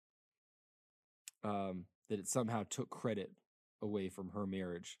that it somehow took credit away from her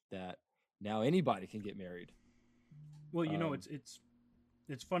marriage, that now anybody can get married. Well,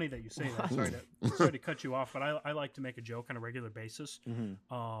 it's funny that you say that. Sorry to cut you off, but I like to make a joke on a regular basis.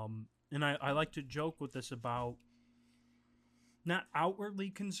 Mm-hmm. And I like to joke with this about not outwardly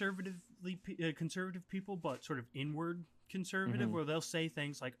conservative people, but sort of inward conservative, Mhm. where they'll say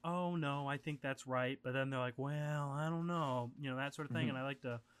things like, "Oh no, I think that's right," but then they're like, "Well, I don't know," that sort of thing. Mhm. And I like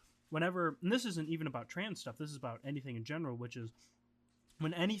to, whenever, and this isn't even about trans stuff. This is about anything in general, which is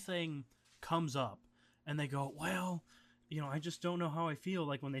when anything comes up and they go, "Well, I just don't know how I feel,"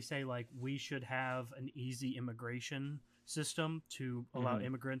 like when they say like we should have an easy immigration system to allow Mhm.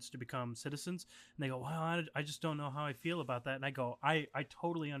 immigrants to become citizens, and they go, "Well, I just don't know how I feel about that." And I go, I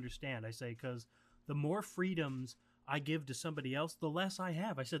totally understand. I say, because the more freedoms I give to somebody else, the less I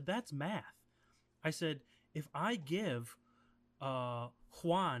have. I said, that's math. I said, if I give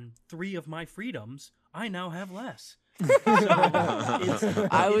Juan 3 of my freedoms, I now have less.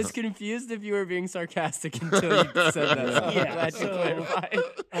 I was confused if you were being sarcastic until you said that. So Yeah, I'm glad you so, clarified.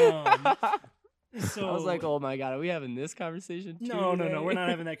 So I was like, oh my god, are we having this conversation too? No, today? we're not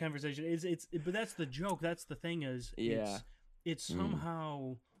having that conversation. But that's the joke. That's the thing is, Yeah. it's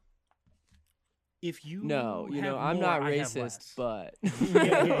somehow, if you No, have I'm more, not I have racist, less. but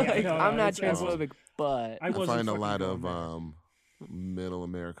Yeah. No, I'm not it's- transphobic, but I I wasn't find a fucking lot going of there. middle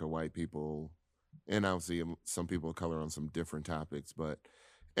America white people, and obviously some people of color on some different topics, but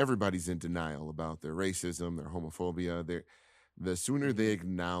everybody's in denial about their racism, their homophobia. The sooner they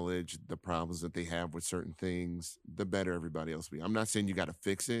acknowledge the problems that they have with certain things, the better everybody else will be. I'm not saying you got to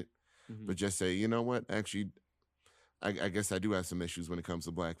fix it, but just say, you know what? Actually, I guess I do have some issues when it comes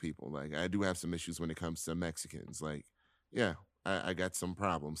to black people. Like, I do have some issues when it comes to Mexicans. Like, yeah, I got some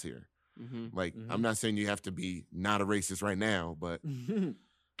problems here. Like, I'm not saying you have to be not a racist right now, but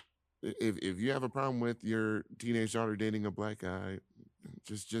if you have a problem with your teenage daughter dating a black guy,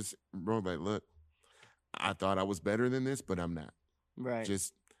 just roll that. Look, I thought I was better than this, but I'm not. right.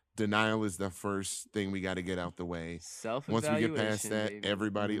 Just denial is the first thing we got to get out the way. Once Self-evaluation, we get past that, baby.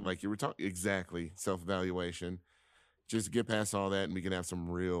 everybody, like you were talking, exactly, self-evaluation. Just get past all that, and we can have some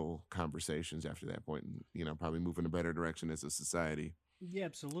real conversations after that point, and probably move in a better direction as a society. Yeah,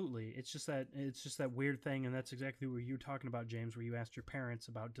 absolutely. It's just that weird thing, and that's exactly what you were talking about, James, where you asked your parents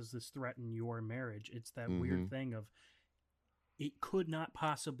about, does this threaten your marriage? It's that weird thing of, it could not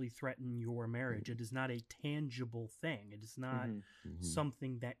possibly threaten your marriage. It is not a tangible thing. It is not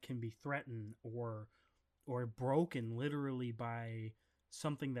something that can be threatened or broken literally by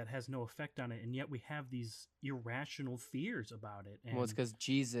something that has no effect on it, and yet we have these irrational fears about it. And, Well, it's because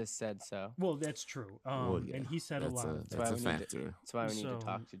Jesus said so. well, that's true. Yeah, And he said that's a lot of that's a things. factor. That's why we need to So-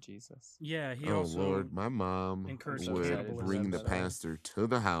 talk to Jesus. Yeah, he Oh also Lord, my mom encouraged would cannibalism, bring the by the way. pastor to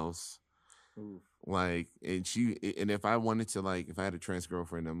the house. Oof. Like, and if I wanted to, like, if I had a trans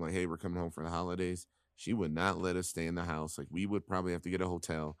girlfriend, I'm like, hey, we're coming home for the holidays. She would not let us stay in the house. Like, we would probably have to get a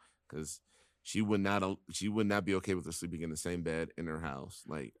hotel because she would not be okay with us sleeping in the same bed in her house.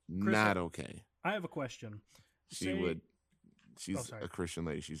 Like, Chris, not okay. I have a question. She's Say- a Christian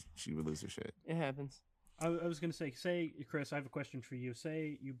lady. She would lose her shit. It happens. I was going to say, Chris, I have a question for you.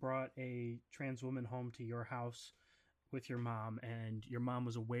 Say you brought a trans woman home to your house with your mom, and your mom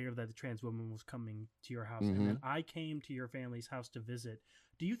was aware that the trans woman was coming to your house, and then I came to your family's house to visit.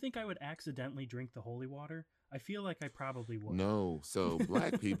 Do you think I would accidentally drink the holy water? I feel like I probably would. No, so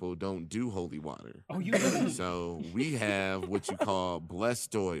black people don't do holy water. Oh, you do? So we have what you call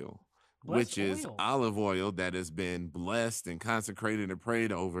blessed oil, Blessed which is oil. olive oil that has been blessed and consecrated and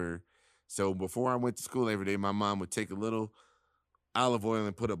prayed over. So before I went to school every day, my mom would take a little olive oil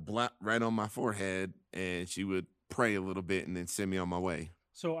and put a blot right on my forehead, and she would pray a little bit and then send me on my way.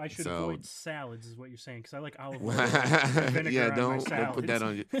 So I should So- avoid salads, is what you're saying, because I like olive oil and vinegar Yeah, on my don't salads. put that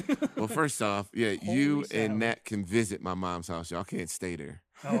on you. Well, first off, yeah, Holy you salad. and Nat can visit my mom's house. Y'all can't stay there.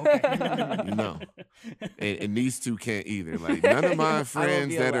 Oh, okay. No. And these two can't either. Like none of my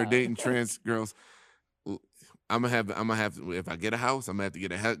friends be that are allowed. dating trans girls. I'm gonna have if I get a house, I'm gonna have to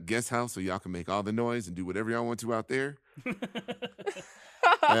get a guest house so y'all can make all the noise and do whatever y'all want to out there.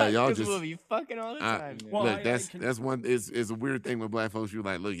 Yeah, y'all 'Cause just- we'll be fucking all the I- time. Well, look, I that's one is a weird thing with black folks. You're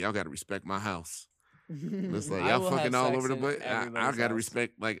like, look, y'all got to respect my house. It's like I y'all will have fucking all sex over the in place. I everybody's got to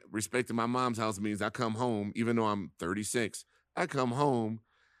house. respecting my mom's house means I come home even though I'm 36. I come home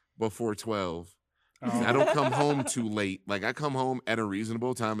before 12. Oh. I don't come home too late. Like I come home at a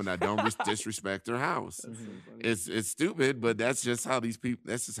reasonable time and I don't disrespect her house. That's so funny. It's stupid, but that's just how these people.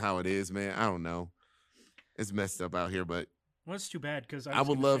 That's just how it is, man. I don't know. It's messed up out here, but Well, it's too bad because I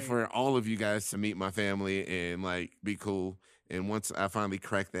would love for all of you guys to meet my family and like be cool. And once I finally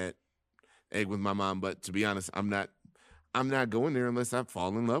crack that egg with my mom, but to be honest, I'm not going there unless I fall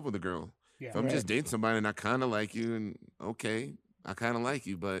in love with a girl. Yeah. If I'm just dating somebody and I kind of like you, and okay, I kind of like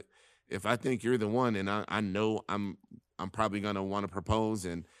you, but if I think you're the one and I know I'm probably gonna want to propose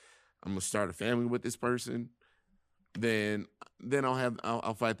and I'm gonna start a family with this person, then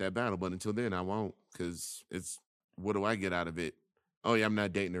I'll fight that battle. But until then, I won't, because it's what do I get out of it? Oh yeah, I'm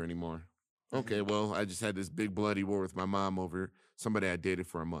not dating her anymore. Okay, well I just had this big bloody war with my mom over somebody I dated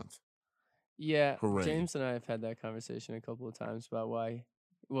for a month. Yeah, Hooray. James and I have had that conversation a couple of times about why.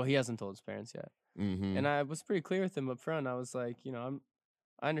 Well, he hasn't told his parents yet, Mm-hmm. and I was pretty clear with him up front. I was like,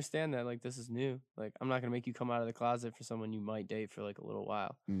 I understand that like this is new. Like I'm not gonna make you come out of the closet for someone you might date for like a little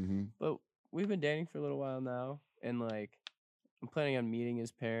while. Mm-hmm. But we've been dating for a little while now, and like I'm planning on meeting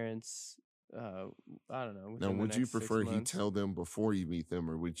his parents. I don't know. Now, within the would you next 6 prefer he months. tell them before you meet them,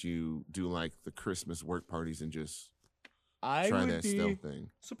 or would you do like the Christmas work parties and just I try would that be, stealth thing?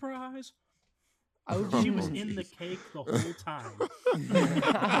 Surprise! I would She be, was Oh, in the jeez. cake the whole time.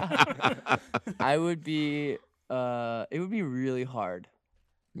 I would be. It would be really hard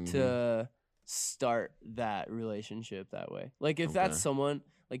Mhm. to start that relationship that way. Like if that's Okay. someone,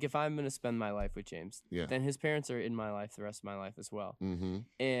 like if I'm gonna spend my life with James, Yeah. then his parents are in my life the rest of my life as well. Mm-hmm.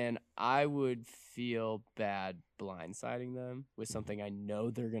 And I would feel bad blindsiding them with something I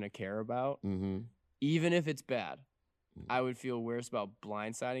know they're gonna care about, Mm-hmm. even if it's bad. Mm. I would feel worse about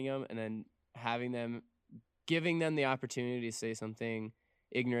blindsiding them and then giving them the opportunity to say something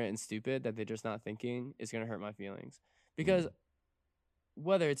ignorant and stupid that they're just not thinking is gonna hurt my feelings. Because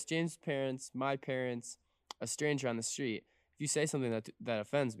whether it's James' parents, my parents, a stranger on the street, if you say something that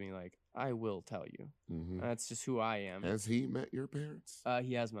offends me, like I will tell you. Mm-hmm. That's just who I am. Has he met your parents?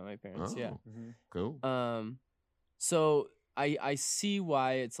 He has met my parents, yeah. Cool. So I see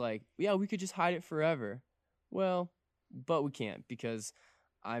why it's like, yeah, we could just hide it forever. Well, but we can't, because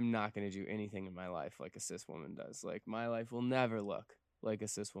I'm not gonna do anything in my life like a cis woman does. Like my life will never look like a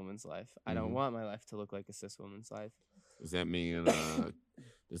cis woman's life. I don't Mhm. want my life to look like a cis woman's life. Does that mean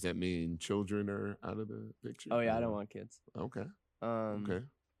children are out of the picture? Oh yeah, I don't or- want kids. Okay. Um, Okay.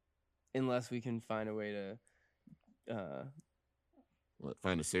 unless we can find a way to. What?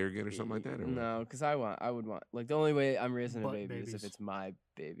 Find a surrogate or something like that? Or what? No, because I would want, like, the only way I'm raising a Butt baby is babies. if it's my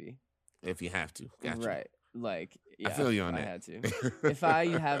baby. If you have to. Gotcha. Right. Like, yeah, I feel you on if that. I had to. If I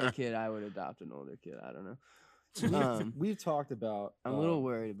have a kid, I would adopt an older kid. I don't know. We've talked about. I'm a little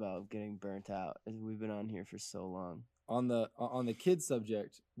worried about getting burnt out, as we've been on here for so long. on the kids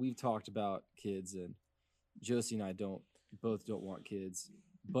subject. We've talked about kids, and Josie and I both don't want kids,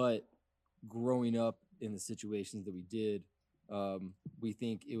 but growing up in the situations that we did, we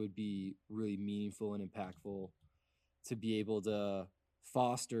think it would be really meaningful and impactful to be able to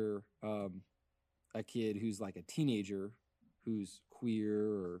foster a kid who's like a teenager, who's queer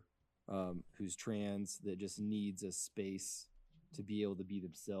or who's trans, that just needs a space to be able to be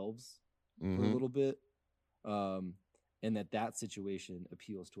themselves for a Mhm. little bit, and that situation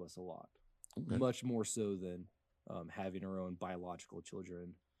appeals to us a lot, Okay. much more so than having our own biological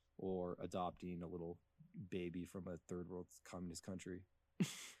children or adopting a little baby from a third world communist country.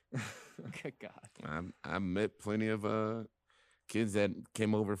 Good God. I met plenty of kids that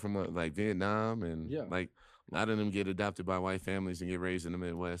came over from like Vietnam, and Yeah. like a lot of them get adopted by white families and get raised in the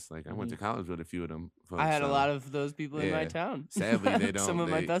Midwest. Like I went to college with a few of them. Folks, I had a so lot of those people in my yeah. town. Sadly, they don't. Some of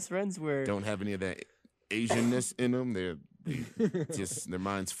my They best friends were. don't have any of that Asianness in them. They just their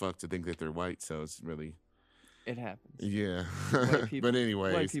minds fucked to think that they're white. So it's really It happens. yeah. White people, But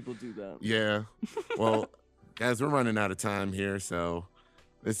anyways, white people do that. yeah. Well, guys, we're running out of time here, so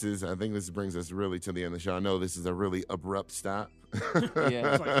I think this brings us really to the end of the show. I know this is a really abrupt stop.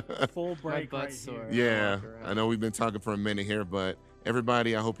 Yeah. It's like full break butt's right sore. here. Yeah, walk around. I know we've been talking for a minute here, but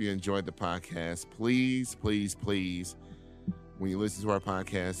everybody, I hope you enjoyed the podcast. Please, please, please, when you listen to our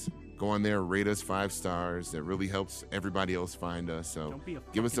podcast, go on there, rate us 5 stars. That really helps everybody else find us. So Don't be a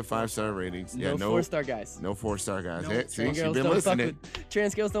give us the fucking 5-star ratings. No, 4-star guys. no 4-star guys. No, Hey, see, Trans you've girls been don't fuck listening. with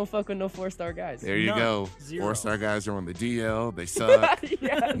trans girls don't fuck with no 4-star guys. There you None. go. 0. 4-star guys are on the DL. They suck.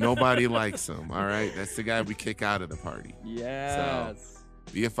 Yes. Nobody likes them. All right, that's the guy we kick out of the party. Yes.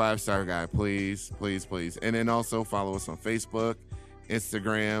 Be a 5-star guy, please, please, please. And then also follow us on Facebook,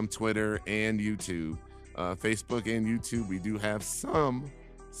 Instagram, Twitter, and YouTube. Facebook and YouTube, we do have some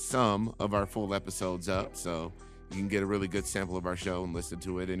of our full episodes up, so you can get a really good sample of our show and listen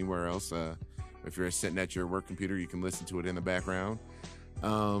to it anywhere else. If you're sitting at your work computer, you can listen to it in the background.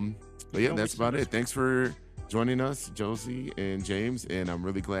 But yeah, Don't that's be about so it. Thanks for joining us, Josie and James, and I'm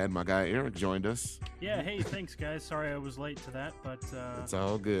really glad my guy Eric joined us. Yeah, hey, thanks, guys. Sorry I was late to that, but It's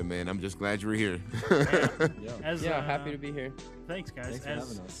all good, man. I'm just glad you were here. Yeah. as Yeah, happy to be here. Thanks, guys. Thanks for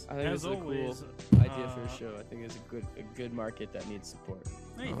having us. I think As it's a always, cool idea for uh, a show. I think it's a good market that needs support.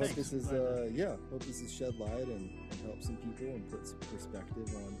 Hey, I hope thanks. this is Glad to- hope this has shed light and help some people and put some perspective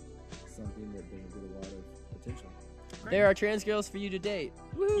on something that doesn't get a lot of attention. Great. There are trans girls for you to date.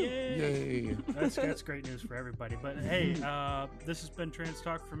 Woo! Yay! Yay. That's great news for everybody. But hey, this has been Trans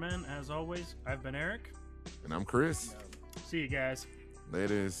Talk for Men. As always, I've been Eric. And I'm Chris. See you guys.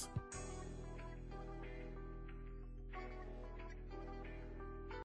 Laters.